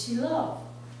one that she loved.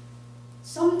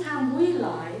 Sometimes we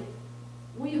lie,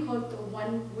 we hurt the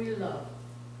one we love.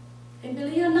 And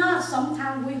believe it or not,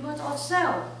 sometimes we hurt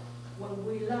ourselves when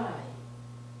we lie.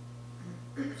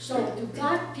 So to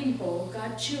God people,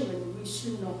 God children, we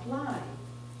should not lie.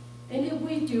 And if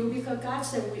we do, because God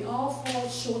said we all fall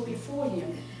short before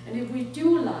Him, and if we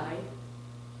do lie,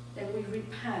 then we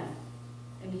repent.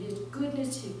 And His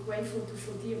goodness, He's grateful to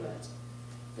forgive us.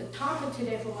 The topic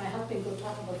today for my husband will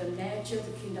talk about the nature of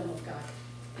the kingdom of God.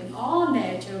 In all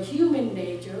nature, human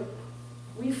nature,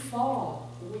 we fall,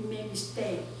 we make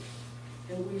mistakes,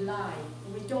 and we lie.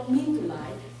 And we don't mean to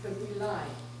lie, but we lie.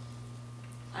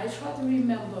 I try to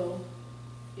remember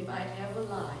if I ever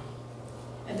lie.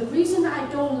 And the reason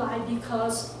I don't lie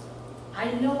because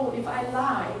I know if I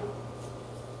lie,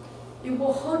 it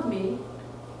will hurt me,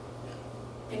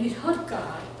 and it hurt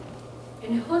God,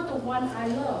 and it hurt the one I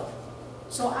love.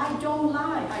 So I don't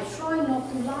lie. I try not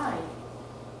to lie.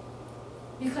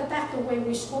 Because that's the way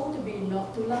we're supposed to be,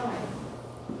 not to lie.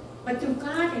 But to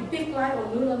God, a big lie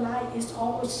or little lie is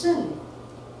always sin.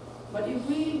 But if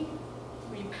we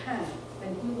repent,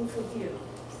 then He will forgive.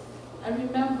 I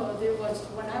remember there was,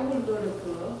 when I was a little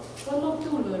girl, well not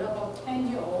too little, about 10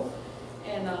 years old,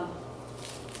 and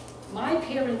my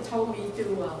parents told me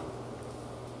to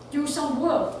do some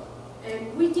work.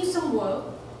 And we did some work.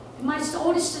 My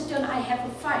older sister and I had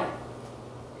a fight.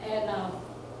 And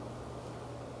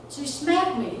she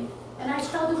smacked me, and I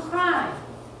started crying.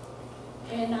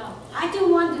 And I didn't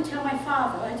want to tell my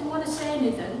father. I didn't want to say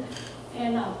anything.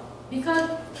 And because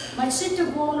my sister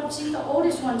grown up, she's the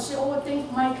oldest one, she always thinks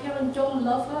my parents don't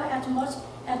love her as much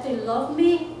as they love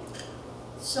me.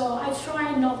 So I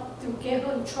try not to get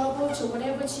her in trouble, so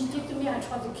whatever she did to me, I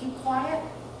try to keep quiet.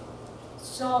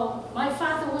 So my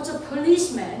father was a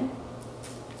policeman,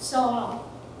 so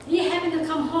he happened to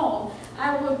come home.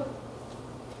 I would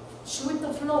sweep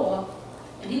the floor,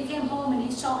 and he came home and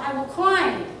he saw I was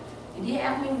crying. And he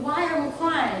asked me why I was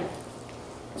crying.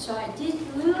 So I did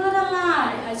a little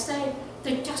lie. I said,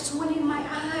 "There's just one in my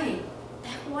eye.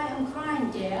 That's why I'm crying,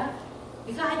 Dad.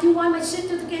 Because I didn't want my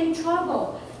sister to get in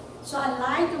trouble." So I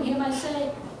lied to him. I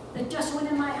said, "There's just one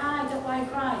in my eye. That's why I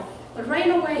cried." But right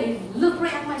away, he looked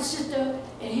right at my sister,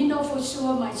 and he knows for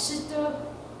sure my sister,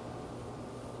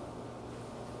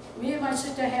 me and my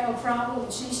sister had a problem.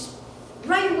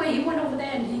 Right away, he went over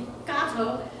there and he got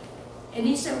her, and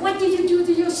he said, "What did you do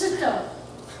to your sister?"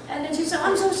 And then she said,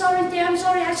 "I'm so sorry, Dad, I'm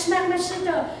sorry, I smacked my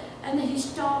sister." And then he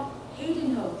started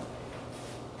hating her.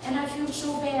 And I feel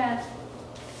so bad.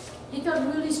 He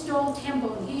got really strong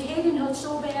temper. He hated her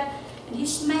so bad, and he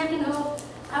smacking her.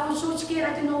 I was so scared,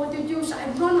 I didn't know what to do. So I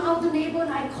run out the neighbor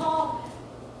and I call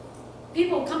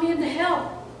people come in to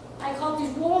help. I called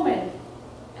this woman.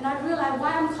 And I realized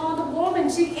why I'm calling the woman.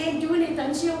 She can't do anything.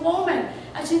 She's a woman.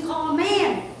 I should call a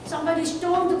man. Somebody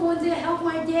stormed to go in there and help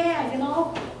my dad, you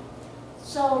know.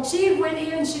 So she went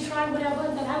in, she tried whatever,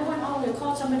 and then I went out and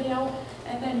called somebody else,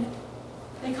 and then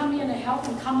they come in and help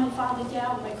and calm my father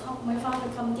down. My father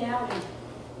come down, and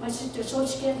my sister so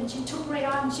scared, and she took right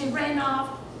on, she ran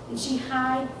off, and she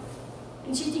hid,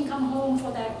 and she didn't come home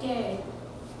for that day.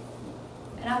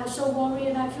 And I was so worried,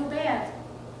 and I feel bad.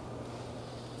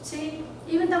 See,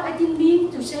 even though I didn't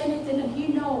mean to say anything, and he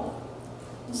knows.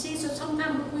 You see, so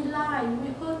sometimes we lie, we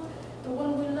hurt the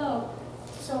one we love.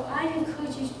 So I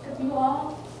encourage you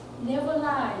all, never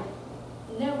lie.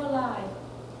 Never lie.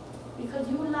 Because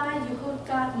you lie, you hurt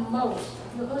God most.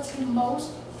 You hurt Him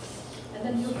most, and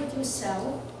then you hurt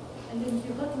yourself, and then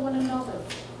you hurt one another.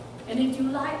 And if you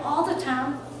lie all the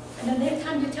time, and the next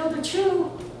time you tell the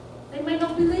truth, they may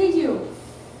not believe you.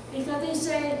 Because they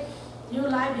say, you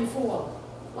lied before.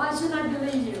 Why should I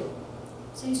believe you?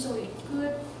 See, so it's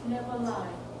good, never lie.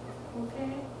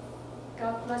 Okay?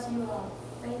 God bless you all.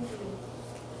 Thank you.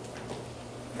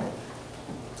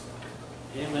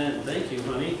 Amen. Thank you,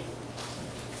 honey.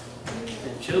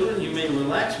 And children, you may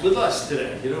relax with us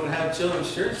today. You don't have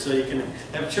children's church, so you can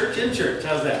have church in church.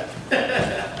 How's that?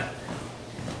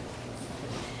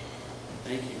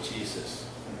 Thank you, Jesus.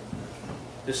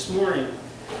 This morning,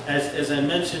 as I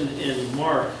mentioned in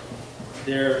Mark,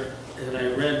 there, and I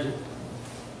read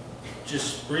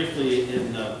just briefly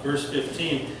in verse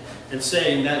 15, and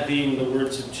saying, that being the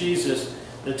words of Jesus,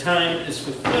 the time is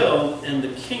fulfilled, and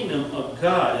the kingdom of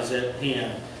God is at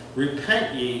hand.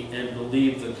 Repent ye and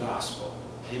believe the gospel.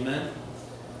 Amen?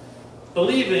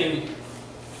 Believing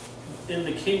in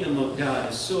the kingdom of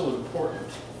God is so important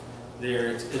there.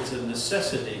 It's a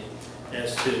necessity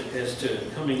as to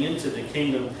coming into the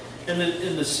kingdom. And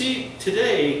the seed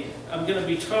today, I'm going to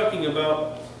be talking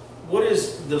about what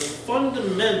is the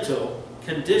fundamental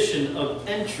condition of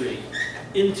entry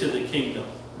into the kingdom.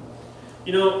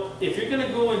 You know, if you're going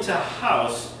to go into a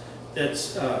house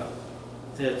that's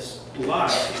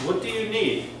locked, what do you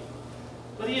need?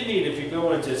 What do you need if you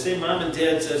go into, say mom and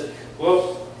dad says,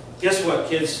 well, guess what,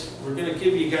 kids? We're going to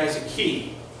give you guys a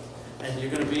key, and you're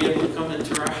going to be able to come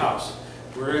into our house.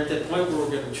 We're at that point where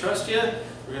we're going to trust you.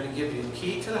 We're going to give you a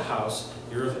key to the house.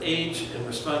 You're of age and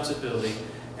responsibility,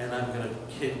 and I'm going to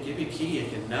give you a key. You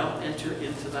can now enter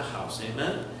into the house.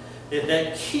 Amen?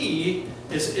 That key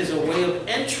is a way of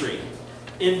entry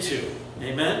into.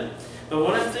 Amen? But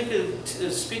what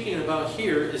I'm speaking about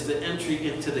here is the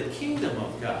entry into the kingdom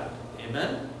of God.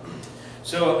 Amen?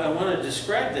 So I want to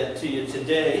describe that to you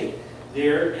today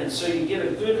there, and so you get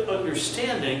a good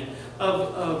understanding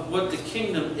of what the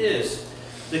kingdom is.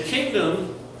 The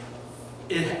kingdom,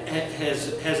 it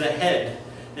has a head,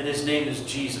 and his name is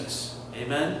Jesus.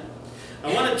 Amen?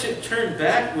 I want to turn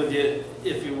back with you,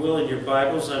 if you will, in your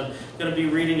Bibles. I'm going to be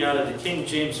reading out of the King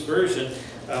James Version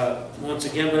once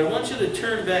again, but I want you to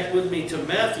turn back with me to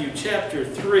Matthew chapter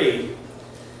 3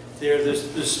 there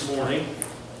this morning.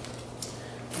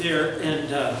 There,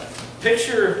 and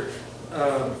picture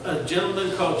a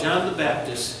gentleman called John the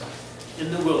Baptist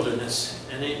in the wilderness,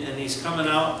 and he's coming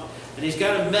out, and he's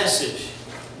got a message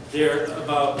there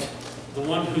about the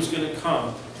one who's going to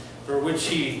come, for which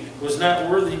he was not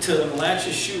worthy to unlatch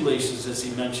his shoelaces, as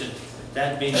he mentioned,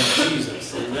 that being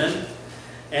Jesus. Amen?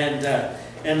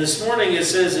 And this morning it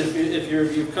says, if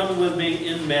you've come with me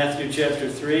in Matthew chapter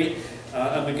 3,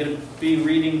 I'm going to be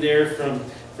reading there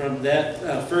from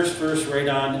that first verse right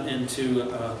on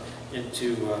into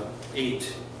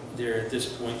 8 there at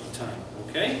this point in time.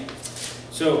 Okay?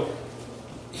 So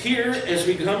here, as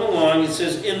we come along, it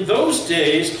says, in those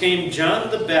days came John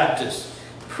the Baptist,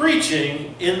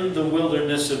 preaching in the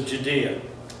wilderness of Judea,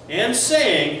 and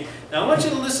saying, now I want you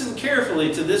to listen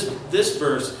carefully to this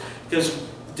verse, because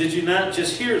did you not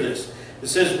just hear this? It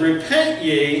says, repent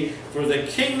ye, for the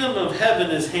kingdom of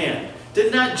heaven is hand.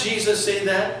 Did not Jesus say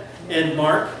that in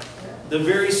Mark? The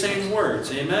very same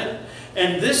words. Amen?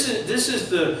 And this is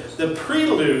the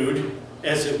prelude,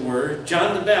 as it were,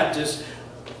 John the Baptist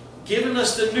giving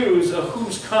us the news of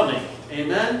who's coming.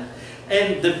 Amen?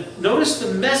 And notice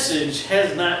the message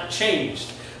has not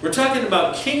changed. We're talking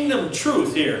about kingdom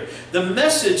truth here. The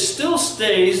message still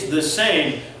stays the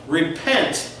same.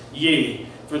 Repent ye,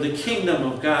 for the kingdom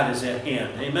of God is at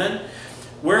hand. Amen?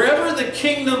 Wherever the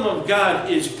kingdom of God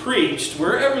is preached,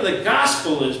 wherever the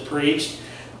gospel is preached,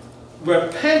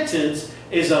 repentance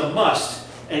is a must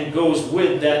and goes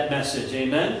with that message.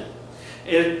 Amen?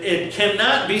 It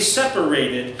cannot be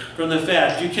separated from the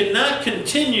fact. You cannot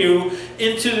continue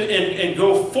into and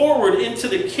go forward into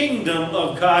the kingdom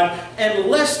of God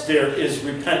unless there is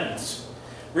repentance.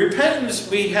 Repentance,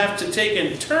 we have to take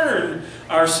and turn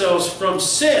ourselves from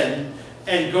sin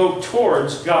and go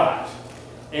towards God.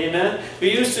 Amen?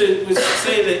 We used to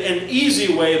say that an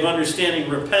easy way of understanding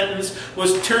repentance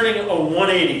was turning a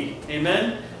 180.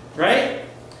 Amen? Right?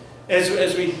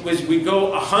 As we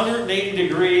go 180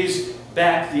 degrees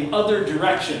back the other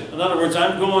direction. In other words,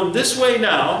 I'm going this way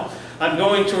now. I'm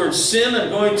going towards sin. I'm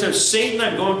going to Satan.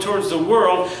 I'm going towards the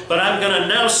world. But I'm going to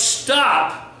now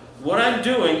stop what I'm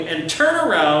doing and turn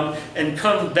around and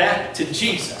come back to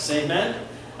Jesus. Amen?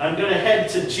 I'm going to head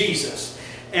to Jesus.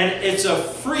 And it's a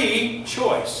free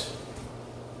choice.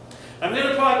 I'm going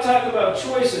to talk about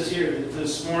choices here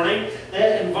this morning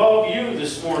that involve you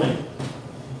this morning.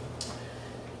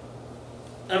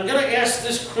 I'm going to ask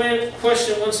this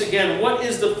question once again. What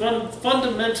is the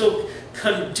fundamental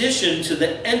condition to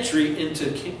the entry into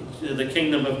the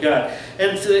kingdom of God?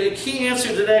 And the key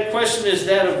answer to that question is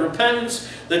that of repentance,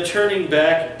 the turning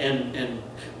back, and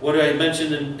what I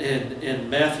mentioned in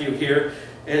Matthew here.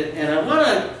 And I want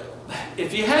to,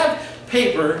 if you have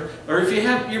paper, or if you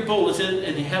have your bulletin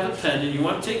and you have a pen and you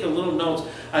want to take a little notes,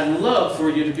 I'd love for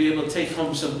you to be able to take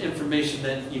home some information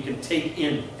that you can take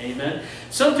in. Amen?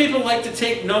 Some people like to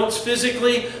take notes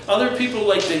physically. Other people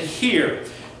like to hear.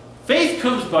 Faith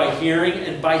comes by hearing,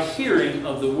 and by hearing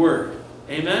of the Word.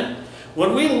 Amen?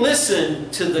 When we listen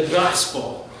to the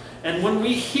gospel, and when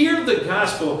we hear the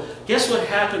gospel, guess what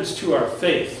happens to our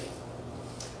faith?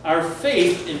 Our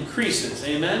faith increases.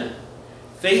 Amen?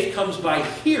 Faith comes by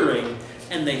hearing,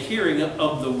 and the hearing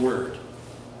of the Word.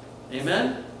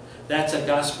 Amen? That's a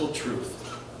gospel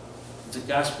truth. It's a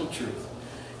gospel truth.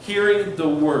 Hearing the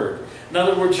Word. In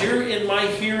other words, you're in my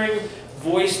hearing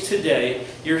voice today.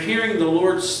 You're hearing the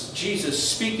Lord Jesus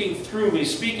speaking through me,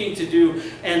 speaking to do,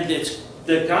 and it's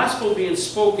the gospel being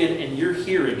spoken, and you're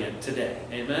hearing it today.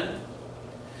 Amen?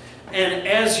 And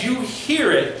as you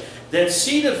hear it, that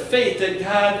seed of faith that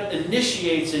God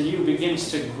initiates in you begins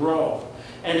to grow.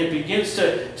 And it begins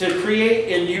to create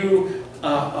in you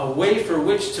a way for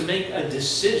which to make a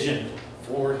decision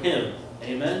for Him.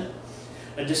 Amen?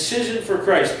 A decision for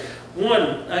Christ.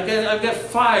 One, I've got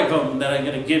 5 of them that I'm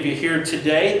going to give you here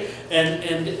today.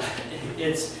 And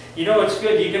it's, you know, it's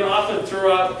good. You can often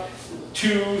throw out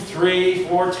 2, 3,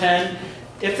 4, 10.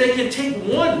 If they can take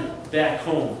one back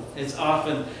home, it's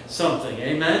often something.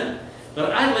 Amen?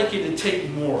 But I'd like you to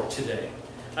take more today.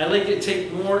 I'd like you to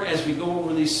take more as we go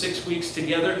over these 6 weeks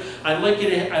together. I'd like you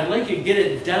to get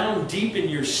it down deep in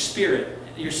your spirit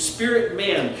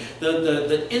man,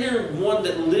 the inner one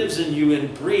that lives in you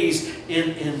and breathes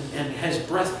and has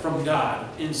breath from God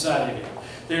inside of you.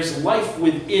 There's life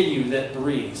within you that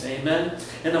breathes. Amen?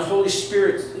 And the Holy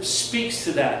Spirit speaks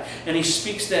to that. And He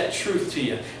speaks that truth to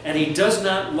you. And He does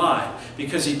not lie.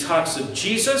 Because He talks of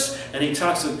Jesus. And He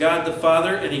talks of God the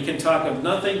Father. And He can talk of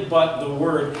nothing but the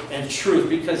Word and truth.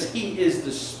 Because He is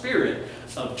the Spirit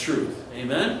of truth.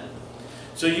 Amen?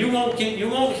 So you won't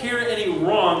hear any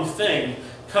wrong thing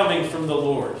coming from the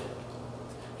Lord.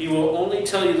 He will only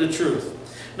tell you the truth.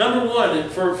 Number 1,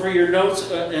 for your notes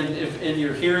and in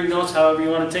your hearing notes, however you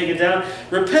want to take it down,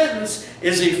 repentance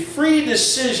is a free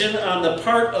decision on the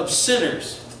part of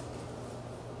sinners.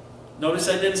 Notice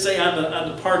I didn't say on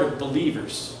the part of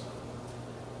believers.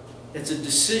 It's a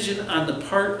decision on the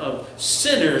part of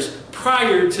sinners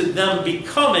prior to them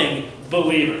becoming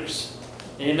believers.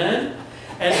 Amen?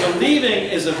 And believing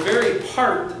is a very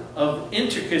part of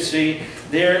intricacy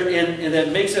there, and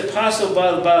that makes it possible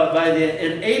by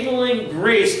the enabling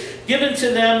grace given to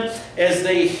them as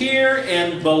they hear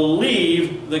and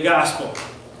believe the gospel.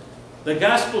 The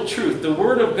gospel truth, the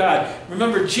Word of God.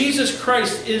 Remember, Jesus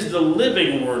Christ is the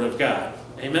living Word of God.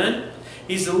 Amen?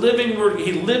 He's the living Word,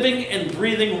 He living and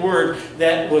breathing Word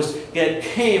that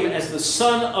came as the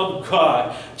Son of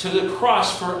God to the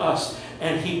cross for us.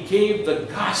 And He gave the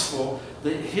gospel,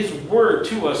 His Word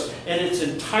to us in its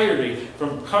entirety,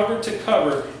 from cover to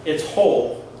cover, it's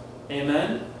whole.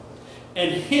 Amen?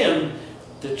 And Him,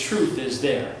 the truth is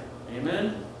there.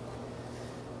 Amen?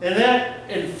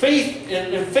 And faith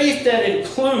that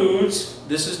includes,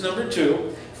 this is number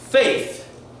 2, faith.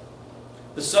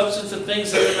 The substance of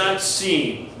things that are not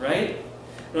seen, right?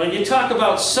 When you talk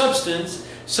about substance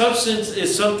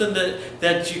is something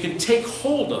that you can take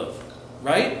hold of,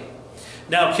 right?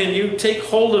 Now, can you take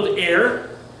hold of air,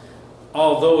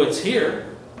 although it's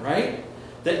here, right?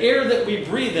 The air that we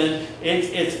breathe in,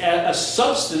 it's a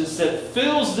substance that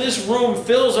fills this room,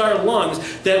 fills our lungs,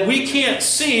 that we can't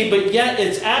see, but yet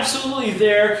it's absolutely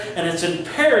there, and it's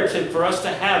imperative for us to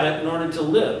have it in order to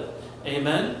live.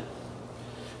 Amen?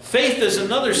 Faith is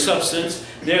another substance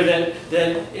there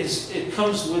it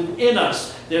comes within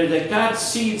us, there that God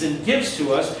seeds and gives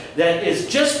to us, that is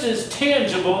just as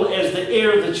tangible as the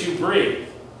air that you breathe.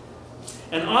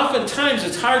 And oftentimes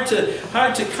it's hard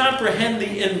to comprehend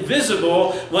the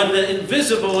invisible when the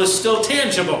invisible is still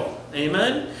tangible.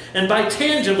 Amen? And by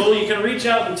tangible, you can reach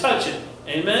out and touch it.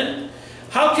 Amen?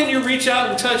 How can you reach out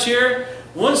and touch air?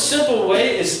 One simple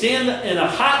way is stand in a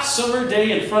hot summer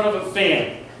day in front of a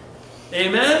fan.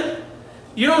 Amen?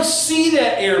 You don't see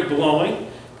that air blowing,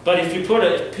 but if you put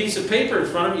a piece of paper in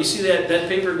front of it, you see that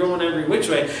paper going every which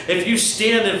way. If you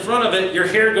stand in front of it, your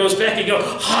hair goes back and you go,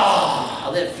 ah,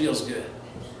 that feels good.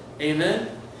 Amen?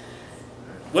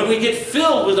 When we get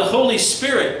filled with the Holy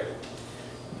Spirit,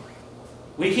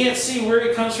 we can't see where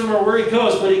He comes from or where He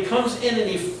goes, but He comes in and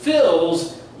He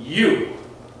fills you.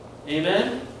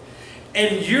 Amen?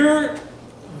 And your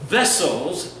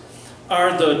vessels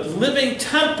are the living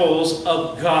temples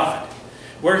of God,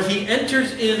 where He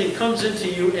enters in and comes into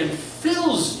you and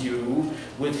fills you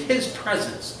with His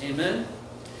presence. Amen?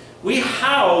 We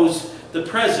house the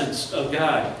presence of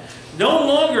God. No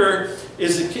longer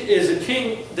is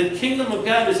the kingdom of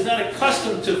God is not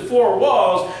accustomed to four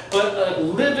walls, but a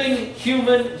living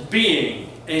human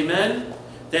being. Amen?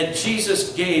 That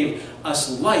Jesus gave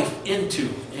us life into.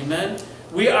 Amen?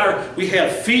 We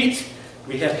have feet,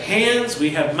 we have hands,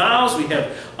 we have mouths, we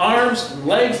have arms and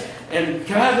legs, and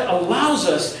God allows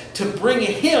us to bring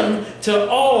Him to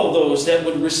all those that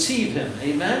would receive Him.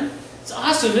 Amen? It's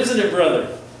awesome, isn't it,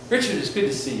 brother? Richard, it's good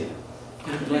to see you.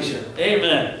 God bless you.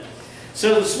 Amen.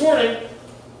 So this morning,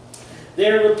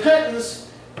 their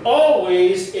repentance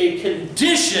always a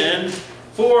condition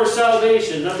for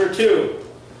salvation. Number 2.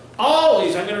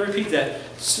 Always, I'm going to repeat that.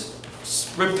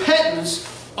 Repentance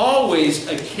always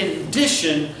a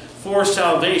condition for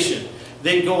salvation.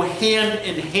 They go hand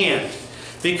in hand.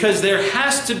 Because there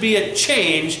has to be a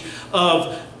change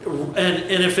of,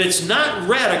 and if it's not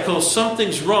radical,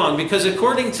 something's wrong. Because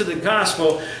according to the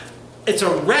gospel, it's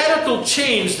a radical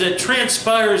change that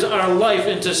transpires our life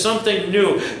into something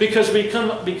new, because we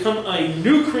become a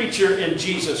new creature in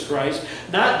Jesus Christ,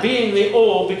 not being the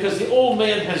old, because the old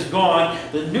man has gone,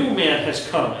 the new man has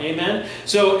come. Amen?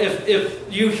 So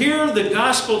if you hear the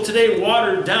gospel today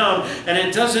watered down, and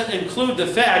it doesn't include the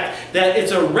fact that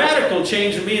it's a radical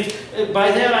change, it means,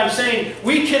 by that I'm saying,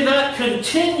 we cannot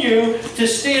continue to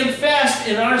stand fast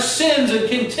in our sins and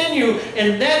continue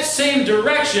in that same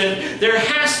direction. There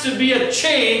has to be a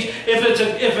change. If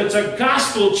it's a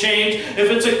gospel change, if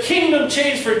it's a kingdom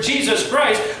change for Jesus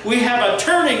Christ, we have a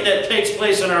turning that takes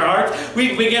place in our hearts.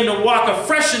 We begin to walk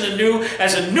afresh and anew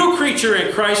as a new creature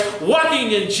in Christ,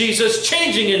 walking in Jesus,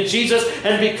 changing in Jesus,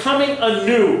 and becoming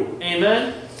anew.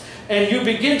 Amen? And you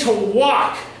begin to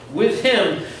walk with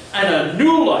Him in a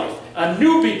new life, a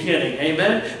new beginning.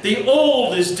 Amen? The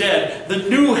old is dead, the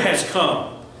new has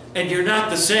come, and you're not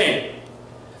the same.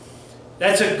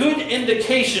 That's a good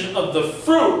indication of the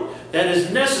fruit that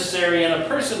is necessary in a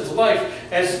person's life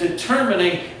as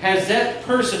determining, has that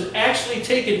person actually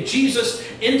taken Jesus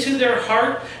into their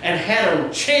heart and had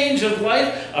a change of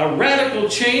life, a radical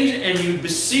change, and you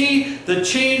see the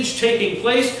change taking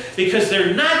place, because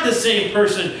they're not the same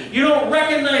person. You don't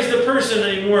recognize the person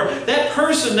anymore. That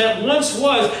person that once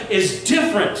was is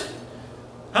different.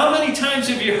 How many times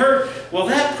have you heard, well,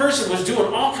 that person was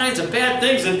doing all kinds of bad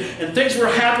things, and things were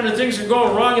happening, things were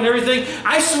going wrong and everything.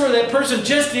 I saw that person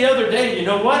just the other day. You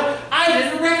know what? I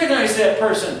didn't recognize that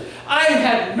person. I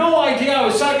had no idea I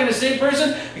was talking to the same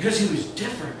person, because he was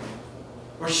different.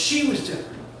 Or she was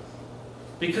different.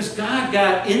 Because God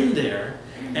got in there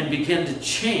and began to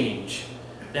change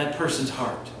that person's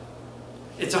heart.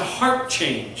 It's a heart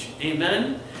change.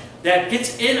 Amen? That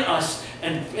gets in us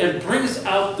and brings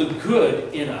out the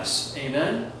good in us.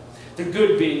 Amen? The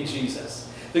good being Jesus.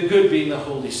 The good being the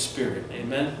Holy Spirit.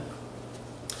 Amen?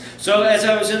 So as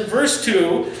I was in verse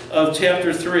 2 of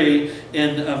chapter 3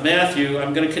 in Matthew,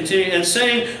 I'm going to continue, and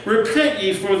saying, repent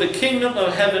ye, for the kingdom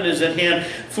of heaven is at hand.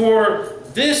 For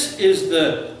this is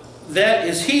that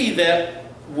is he that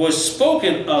was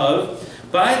spoken of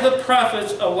by the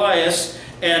prophet Elias,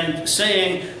 and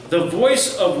saying, the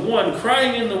voice of one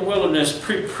crying in the wilderness,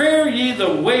 prepare ye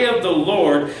the way of the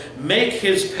Lord, make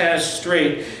his path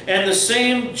straight. And the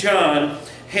same John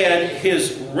had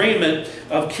his raiment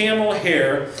of camel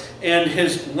hair, and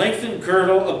his lengthened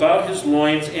girdle about his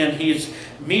loins, and his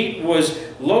meat was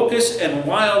locusts and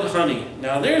wild honey.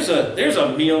 Now there's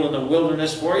a meal in the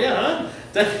wilderness for you, huh?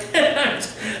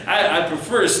 I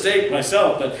prefer a steak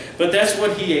myself, but that's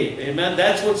what he ate. Amen.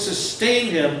 That's what sustained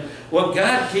him, what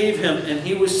God gave him, and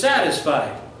he was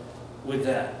satisfied with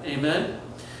that. Amen.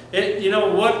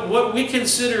 What we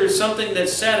consider something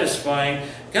that's satisfying,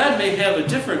 God may have a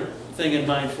different thing in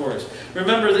mind for us.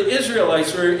 Remember, the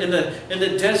Israelites were in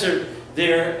the desert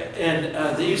there,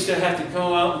 and they used to have to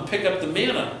go out and pick up the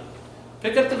manna.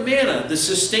 Pick up the manna, the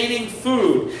sustaining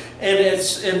food,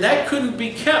 and that couldn't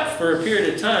be kept for a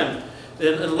period of time,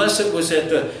 unless it was at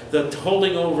the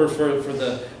holding over for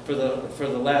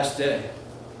the last day.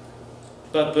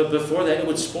 But before that, it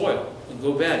would spoil and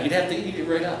go bad. You'd have to eat it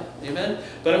right up. Amen?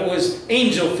 But it was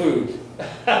angel food.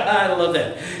 I love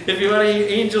that. If you want to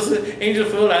eat angel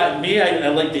food, I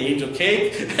like the angel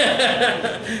cake.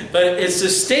 But it's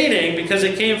sustaining because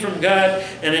it came from God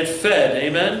and it fed.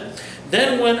 Amen?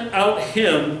 Then went out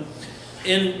him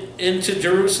into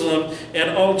Jerusalem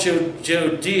and all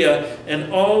Judea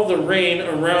and all the reign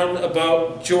around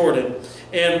about Jordan,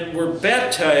 and were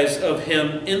baptized of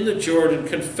him in the Jordan,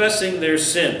 confessing their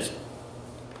sins.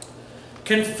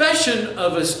 Confession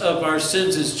of our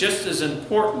sins is just as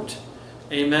important.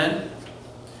 Amen?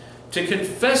 To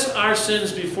confess our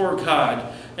sins before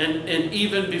God and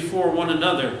even before one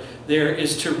another, there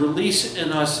is to release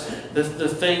in us the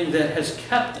thing that has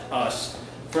kept us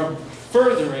from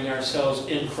furthering ourselves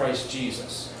in Christ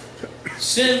Jesus.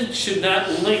 Sin should not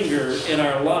linger in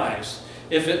our lives.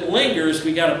 If it lingers,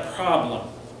 we got a problem.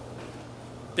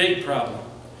 Big problem.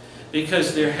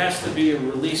 Because there has to be a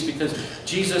release, because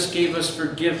Jesus gave us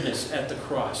forgiveness at the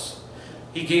cross.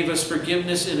 He gave us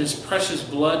forgiveness in His precious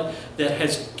blood that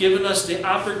has given us the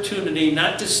opportunity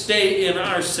not to stay in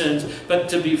our sins, but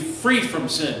to be free from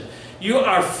sin. You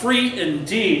are free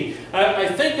indeed. I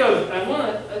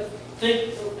want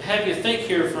to have you think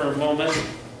here for a moment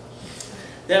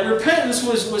that repentance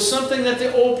was something that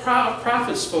the old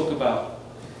prophets spoke about.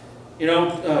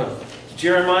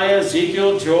 Jeremiah,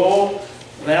 Ezekiel, Joel,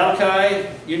 Malachi,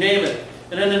 you name it.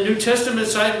 And in the New Testament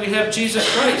side, we have Jesus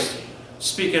Christ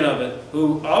speaking of it,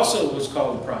 who also was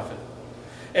called a prophet.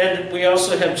 And we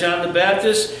also have John the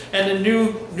Baptist and the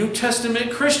New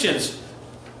Testament Christians.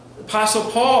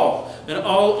 Apostle Paul and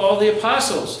all the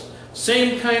apostles.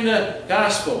 Same kind of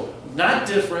gospel. Not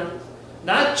different.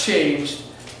 Not changed.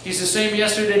 He's the same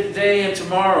yesterday, today, and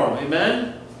tomorrow.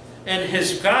 Amen? And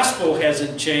his gospel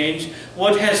hasn't changed.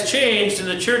 What has changed in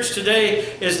the church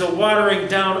today is the watering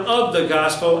down of the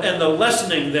gospel and the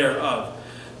lessening thereof.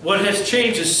 What has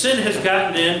changed is sin has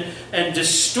gotten in and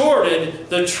distorted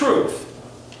the truth.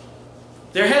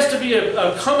 There has to be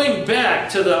a coming back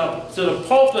to the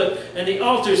pulpit and the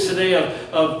altars today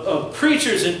of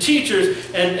preachers and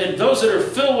teachers and those that are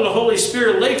filled with the Holy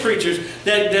Spirit, lay preachers,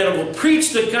 that will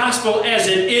preach the gospel as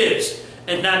it is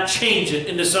and not change it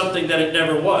into something that it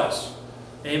never was.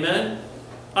 Amen?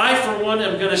 I, for one,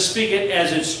 am going to speak it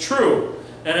as it's true.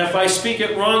 And if I speak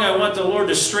it wrong, I want the Lord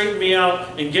to straighten me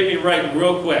out and get me right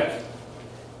real quick.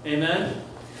 Amen?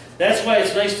 That's why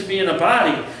it's nice to be in a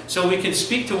body, so we can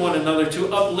speak to one another,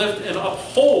 to uplift and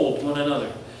uphold one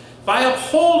another. By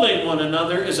upholding one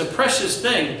another is a precious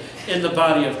thing in the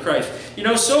body of Christ.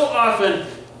 So often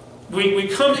we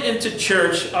come into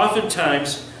church,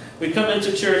 oftentimes, we come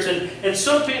into church, and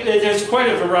some people, there's quite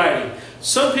a variety.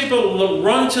 Some people will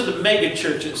run to the mega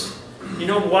churches. You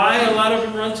know why a lot of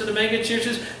them run to the mega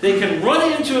churches? They can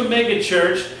run into a mega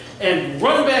church and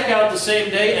run back out the same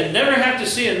day and never have to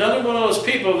see another one of those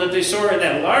people that they saw in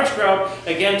that large crowd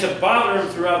again to bother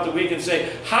them throughout the week and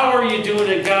say, how are you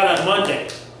doing in God on Monday?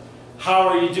 How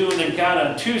are you doing in God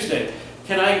on Tuesday?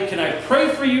 Can I pray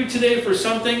for you today for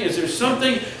something? Is there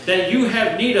something that you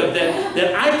have need of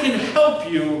that I can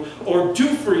help you or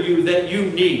do for you that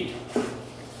you need?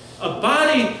 A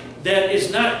body that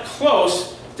is not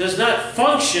close does not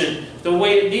function the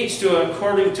way it needs to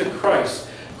according to Christ.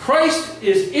 Christ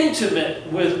is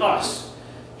intimate with us.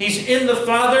 He's in the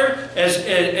Father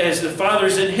as the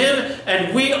Father's in Him,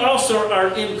 and we also are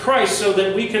in Christ so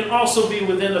that we can also be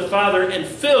within the Father and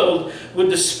filled with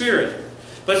the Spirit.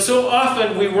 But so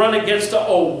often we run against a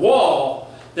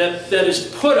wall that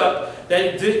is put up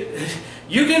that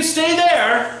you can stay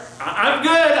there. I'm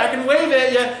good, I can wave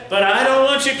at you, but I don't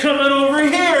want you coming over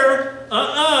here.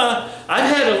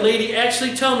 I've had a lady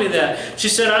actually tell me that. She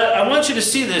said, I want you to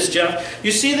see this, Jeff.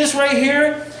 You see this right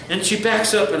here? And she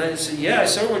backs up, and I said, yeah, I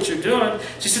saw what you're doing.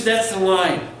 She said, that's the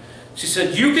line. She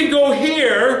said, you can go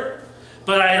here,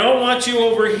 but I don't want you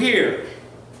over here.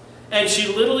 And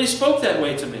she literally spoke that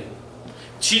way to me.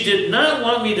 She did not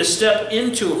want me to step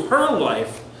into her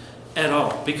life at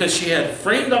all, because she had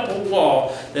framed up a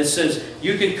wall that says,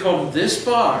 you can come this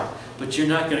far, but you're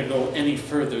not going to go any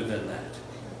further than that.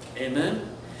 Amen?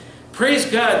 Praise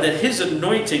God that His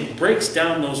anointing breaks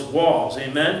down those walls.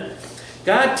 Amen?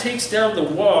 God takes down the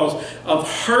walls of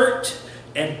hurt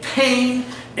and pain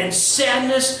and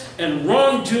sadness and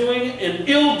wrongdoing and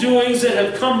ill doings that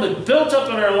have come and built up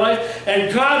in our life,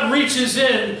 and God reaches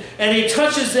in and He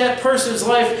touches that person's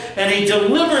life and He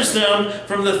delivers them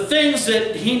from the things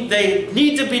that they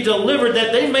need to be delivered,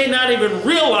 that they may not even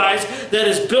realize that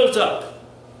is built up,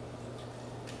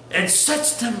 and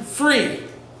sets them free,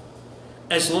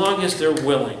 as long as they're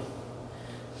willing,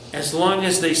 as long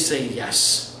as they say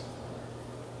yes,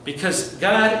 because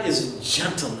God is a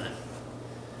gentleman.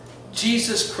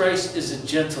 Jesus Christ is a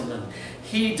gentleman.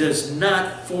 He does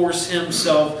not force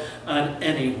Himself on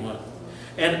anyone.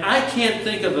 And I can't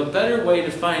think of a better way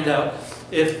to find out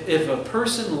if a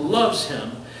person loves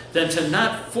Him than to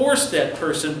not force that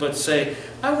person, but say,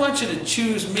 I want you to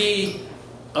choose me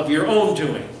of your own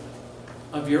doing,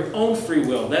 of your own free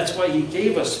will. That's why He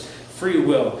gave us free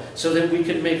will, so that we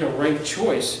can make a right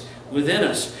choice within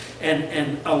us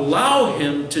and allow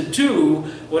Him to do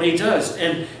what He does.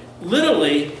 And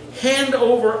literally hand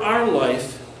over our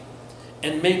life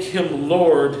and make Him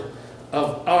Lord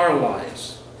of our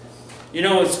lives. You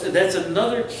know, that's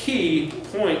another key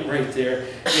point right there,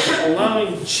 is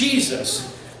allowing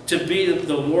Jesus to be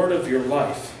the Lord of your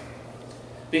life.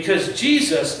 Because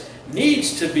Jesus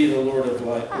needs to be the Lord of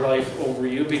life over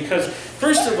you, because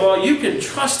first of all, you can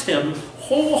trust Him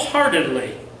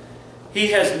wholeheartedly. He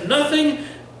has nothing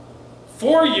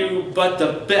for you but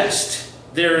the best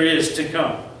there is to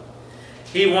come.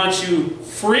 He wants you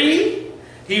free.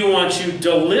 He wants you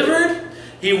delivered.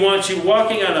 He wants you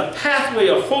walking on a pathway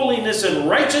of holiness and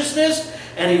righteousness.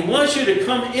 And He wants you to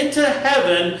come into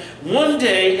heaven one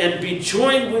day and be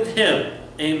joined with Him.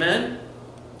 Amen?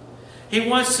 He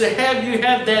wants to have you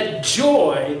have that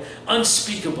joy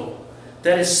unspeakable,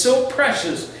 that is so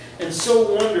precious and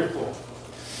so wonderful.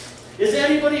 Is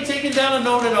anybody taking down a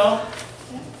note at all?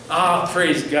 Ah,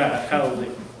 praise God.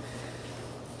 Hallelujah.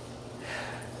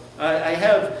 I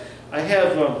have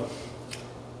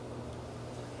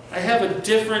a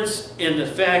difference in the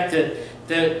fact that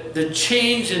the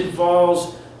change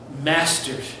involves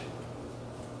master.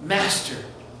 Master.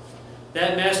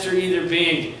 That master either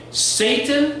being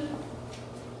Satan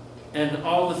and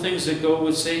all the things that go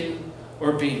with Satan,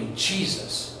 or being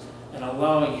Jesus and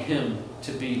allowing Him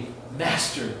to be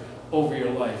master over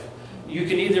your life. You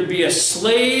can either be a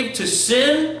slave to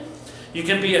sin, you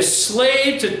can be a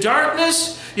slave to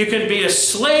darkness, you can be a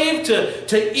slave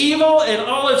to evil in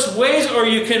all its ways, or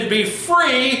you can be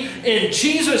free in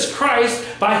Jesus Christ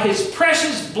by His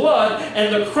precious blood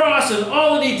and the cross and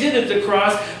all that He did at the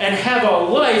cross, and have a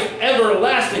life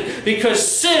everlasting. Because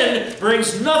sin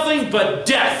brings nothing but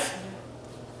death.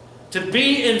 To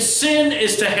be in sin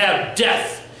is to have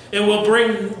death. It will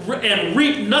bring and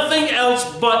reap nothing else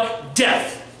but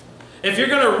death. If you're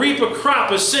going to reap a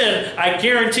crop of sin, I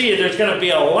guarantee you there's going to be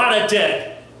a lot of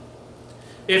dead.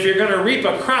 If you're going to reap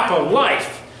a crop of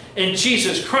life in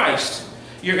Jesus Christ,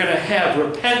 you're going to have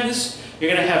repentance,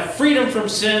 you're going to have freedom from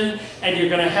sin, and you're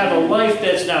going to have a life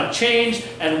that's now changed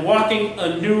and walking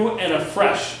anew and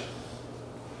afresh.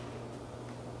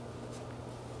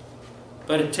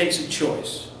 But it takes a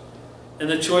choice. And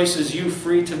the choice is you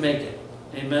free to make it.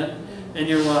 Amen? In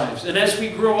your lives. And as we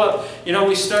grow up, you know,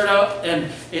 we start out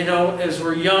and, you know, as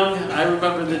we're young, I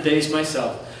remember the days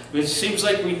myself. It seems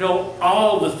like we know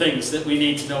all the things that we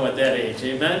need to know at that age.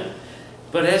 Amen?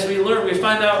 But as we learn, we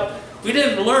find out we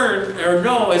didn't learn or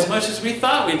know as much as we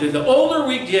thought we did. The older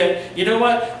we get, you know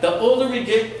what? The older we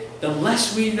get, the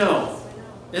less we know.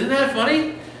 Isn't that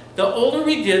funny? The older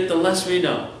we get, the less we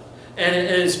know. And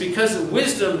it's because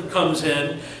wisdom comes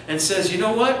in and says, you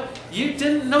know what? You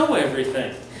didn't know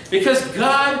everything. Because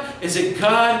God is a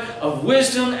God of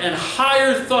wisdom and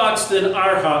higher thoughts than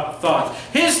our thoughts.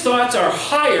 His thoughts are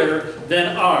higher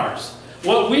than ours.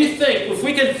 What we think, if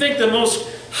we can think the most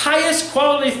highest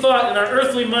quality thought in our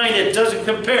earthly mind, it doesn't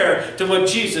compare to what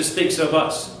Jesus thinks of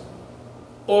us.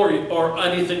 Or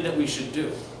anything that we should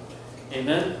do.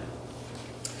 Amen?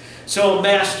 So,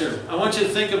 master, I want you to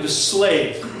think of a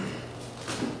slave.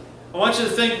 I want you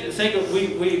to think of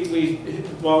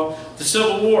the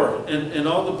Civil War and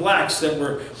all the blacks that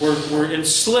were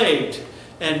enslaved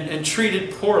and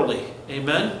treated poorly.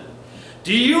 Amen?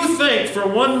 Do you think for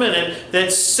 1 minute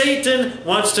that Satan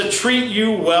wants to treat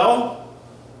you well?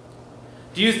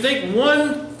 Do you think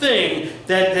thing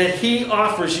that he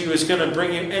offers you is going to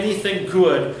bring you anything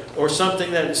good or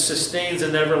something that sustains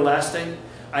and everlasting?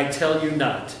 I tell you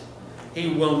not. He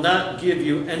will not give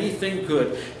you anything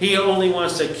good. He only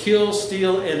wants to kill,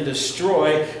 steal, and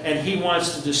destroy, and he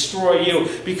wants to destroy you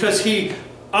because he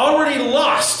already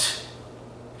lost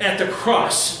at the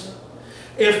cross.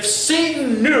 If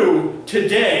Satan knew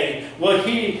today what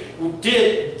he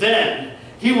did then,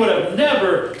 he would have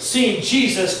never seen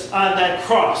Jesus on that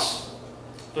cross.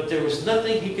 But there was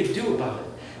nothing he could do about it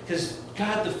because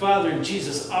God the Father and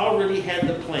Jesus already had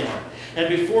the plan. And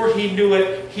before he knew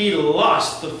it, he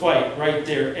lost the fight right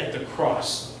there at the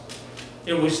cross.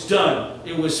 It was done.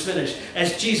 It was finished.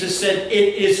 As Jesus said,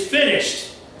 it is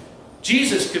finished.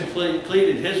 Jesus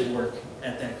completed his work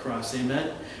at that cross.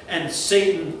 Amen? And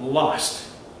Satan lost.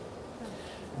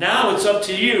 Now it's up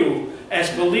to you as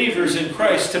believers in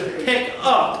Christ to pick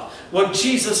up what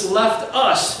Jesus left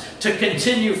us to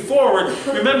continue forward.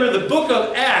 Remember, the book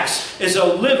of Acts is a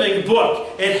living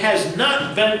book. It has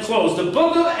not been closed. The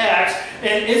book of Acts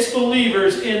and its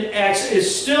believers in Acts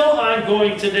is still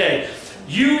ongoing today.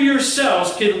 You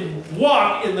yourselves can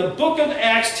walk in the book of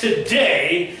Acts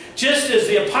today just as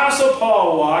the Apostle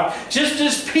Paul walked, just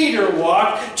as Peter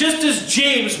walked, just as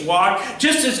James walked,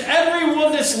 just as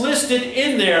everyone that's listed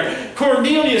in there,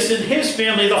 Cornelius and his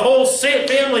family, the whole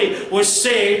family was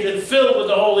saved and filled with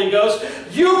the Holy Ghost.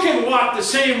 You can walk the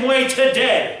same way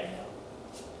today,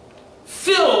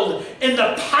 filled in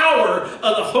the power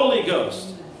of the Holy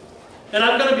Ghost. And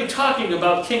I'm going to be talking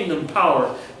about kingdom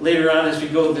power later on as we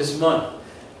go this month.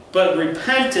 But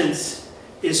repentance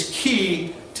is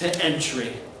key to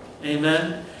entry.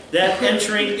 Amen? That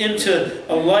entering into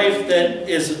a life that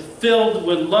is filled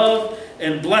with love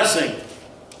and blessing.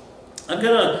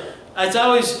 It's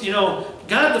always,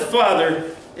 God the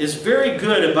Father is very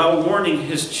good about warning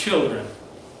his children.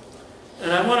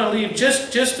 And I want to leave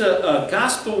just a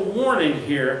gospel warning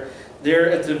here, there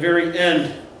at the very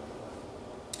end.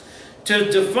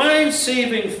 To define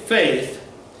saving faith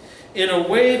in a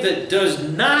way that does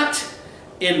not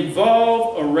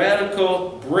involve a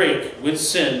radical break with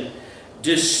sin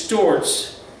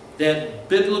distorts that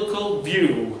biblical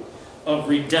view of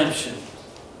redemption.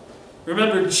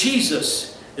 Remember,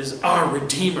 Jesus is our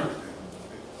Redeemer.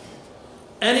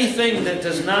 Anything that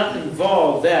does not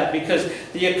involve that, because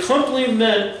the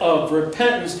accompaniment of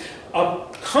repentance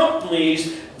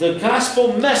accompanies the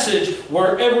gospel message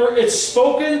wherever it's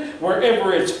spoken,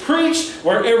 wherever it's preached,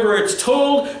 wherever it's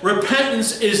told,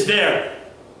 repentance is there.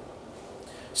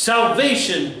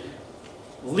 Salvation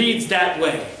leads that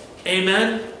way.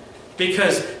 Amen?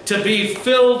 Because to be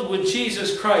filled with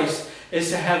Jesus Christ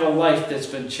is to have a life that's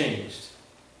been changed.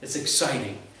 It's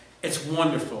exciting. It's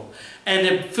wonderful. And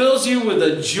it fills you with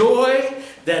a joy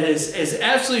that is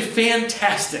absolutely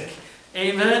fantastic.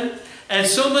 Amen? And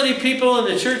so many people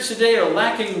in the church today are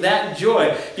lacking that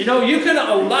joy. You can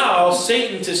allow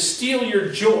Satan to steal your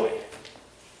joy.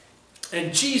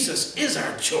 And Jesus is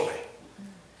our joy.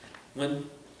 When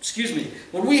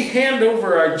we hand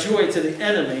over our joy to the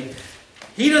enemy,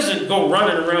 he doesn't go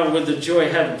running around with the joy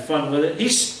having fun with it.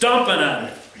 He's stomping on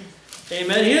it.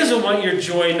 Amen. He doesn't want your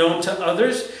joy known to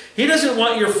others. He doesn't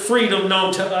want your freedom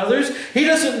known to others. He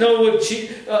doesn't know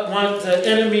want the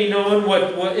enemy knowing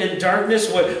what in darkness,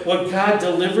 what God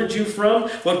delivered you from,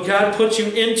 what God put you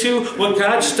into, what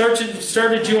God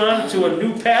started you on to a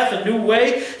new path, a new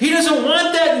way. He doesn't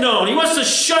want that known. He wants to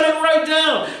shut it right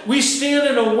down. We stand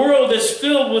in a world that's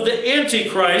filled with the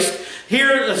Antichrist.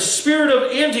 Here, a spirit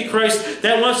of Antichrist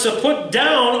that wants to put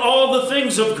down all the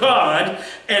things of God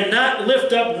and not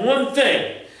lift up one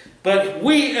thing. But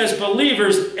we as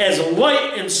believers, as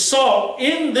light and salt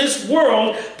in this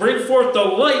world, bring forth the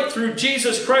light through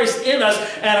Jesus Christ in us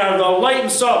and are the light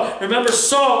and salt. Remember,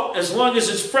 salt, as long as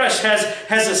it's fresh,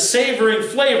 has a savoring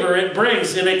flavor it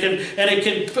brings, and it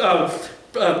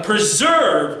can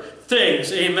preserve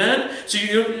things. Amen?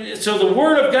 So the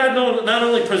Word of God not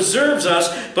only preserves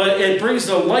us, but it brings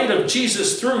the light of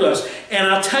Jesus through us. And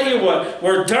I'll tell you what,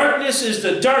 where darkness is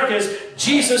the darkest,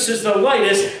 Jesus is the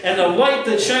lightest, and the light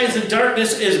that shines in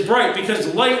darkness is bright,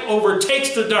 because light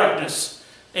overtakes the darkness.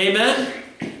 Amen?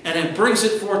 And it brings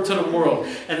it forth to the world.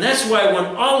 And that's why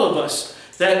when all of us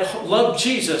that love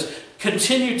Jesus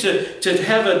continue to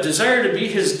have a desire to be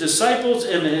his disciples,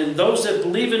 and those that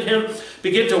believe in him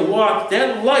begin to walk,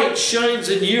 that light shines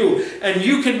in you, and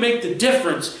you can make the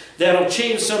difference that'll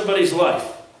change somebody's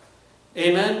life.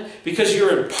 Amen? Because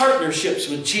you're in partnerships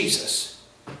with Jesus.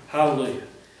 Hallelujah.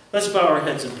 Let's bow our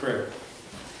heads in prayer.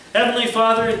 Heavenly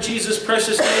Father, in Jesus'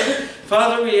 precious name,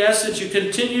 Father, we ask that you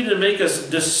continue to make us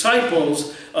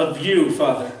disciples of you,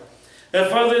 Father. That,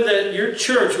 Father, that your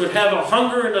church would have a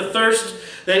hunger and a thirst,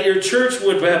 that your church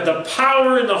would have the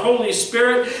power in the Holy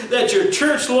Spirit, that your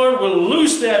church, Lord, will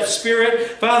loose that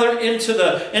Spirit, Father, into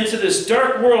this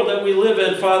dark world that we live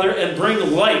in, Father, and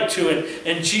bring light to it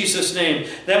in Jesus' name.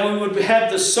 That we would have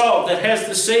the salt that has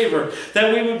the savor,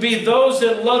 that we would be those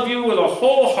that love you with a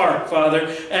whole heart, Father,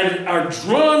 and are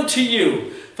drawn to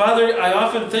you. Father, I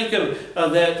often think of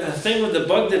that thing with the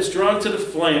bug that's drawn to the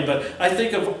flame, but I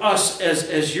think of us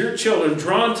as your children,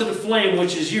 drawn to the flame,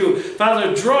 which is you.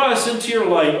 Father, draw us into your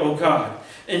light, oh God,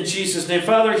 in Jesus' name.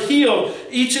 Father, heal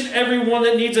each and every one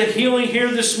that needs a healing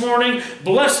here this morning.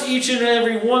 Bless each and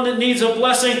every one that needs a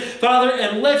blessing, Father,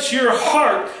 and let your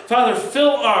heart, Father,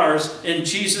 fill ours in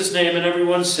Jesus' name. And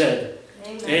everyone said,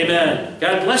 Amen. Amen.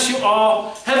 God bless you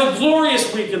all. Have a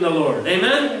glorious week in the Lord.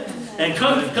 Amen. And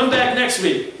come back next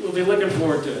week. We'll be looking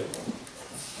forward to it.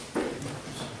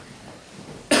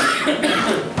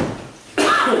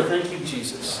 Thank you,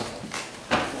 Jesus.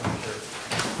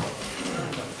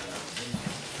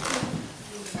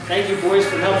 Thank you, boys,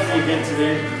 for helping me again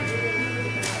today.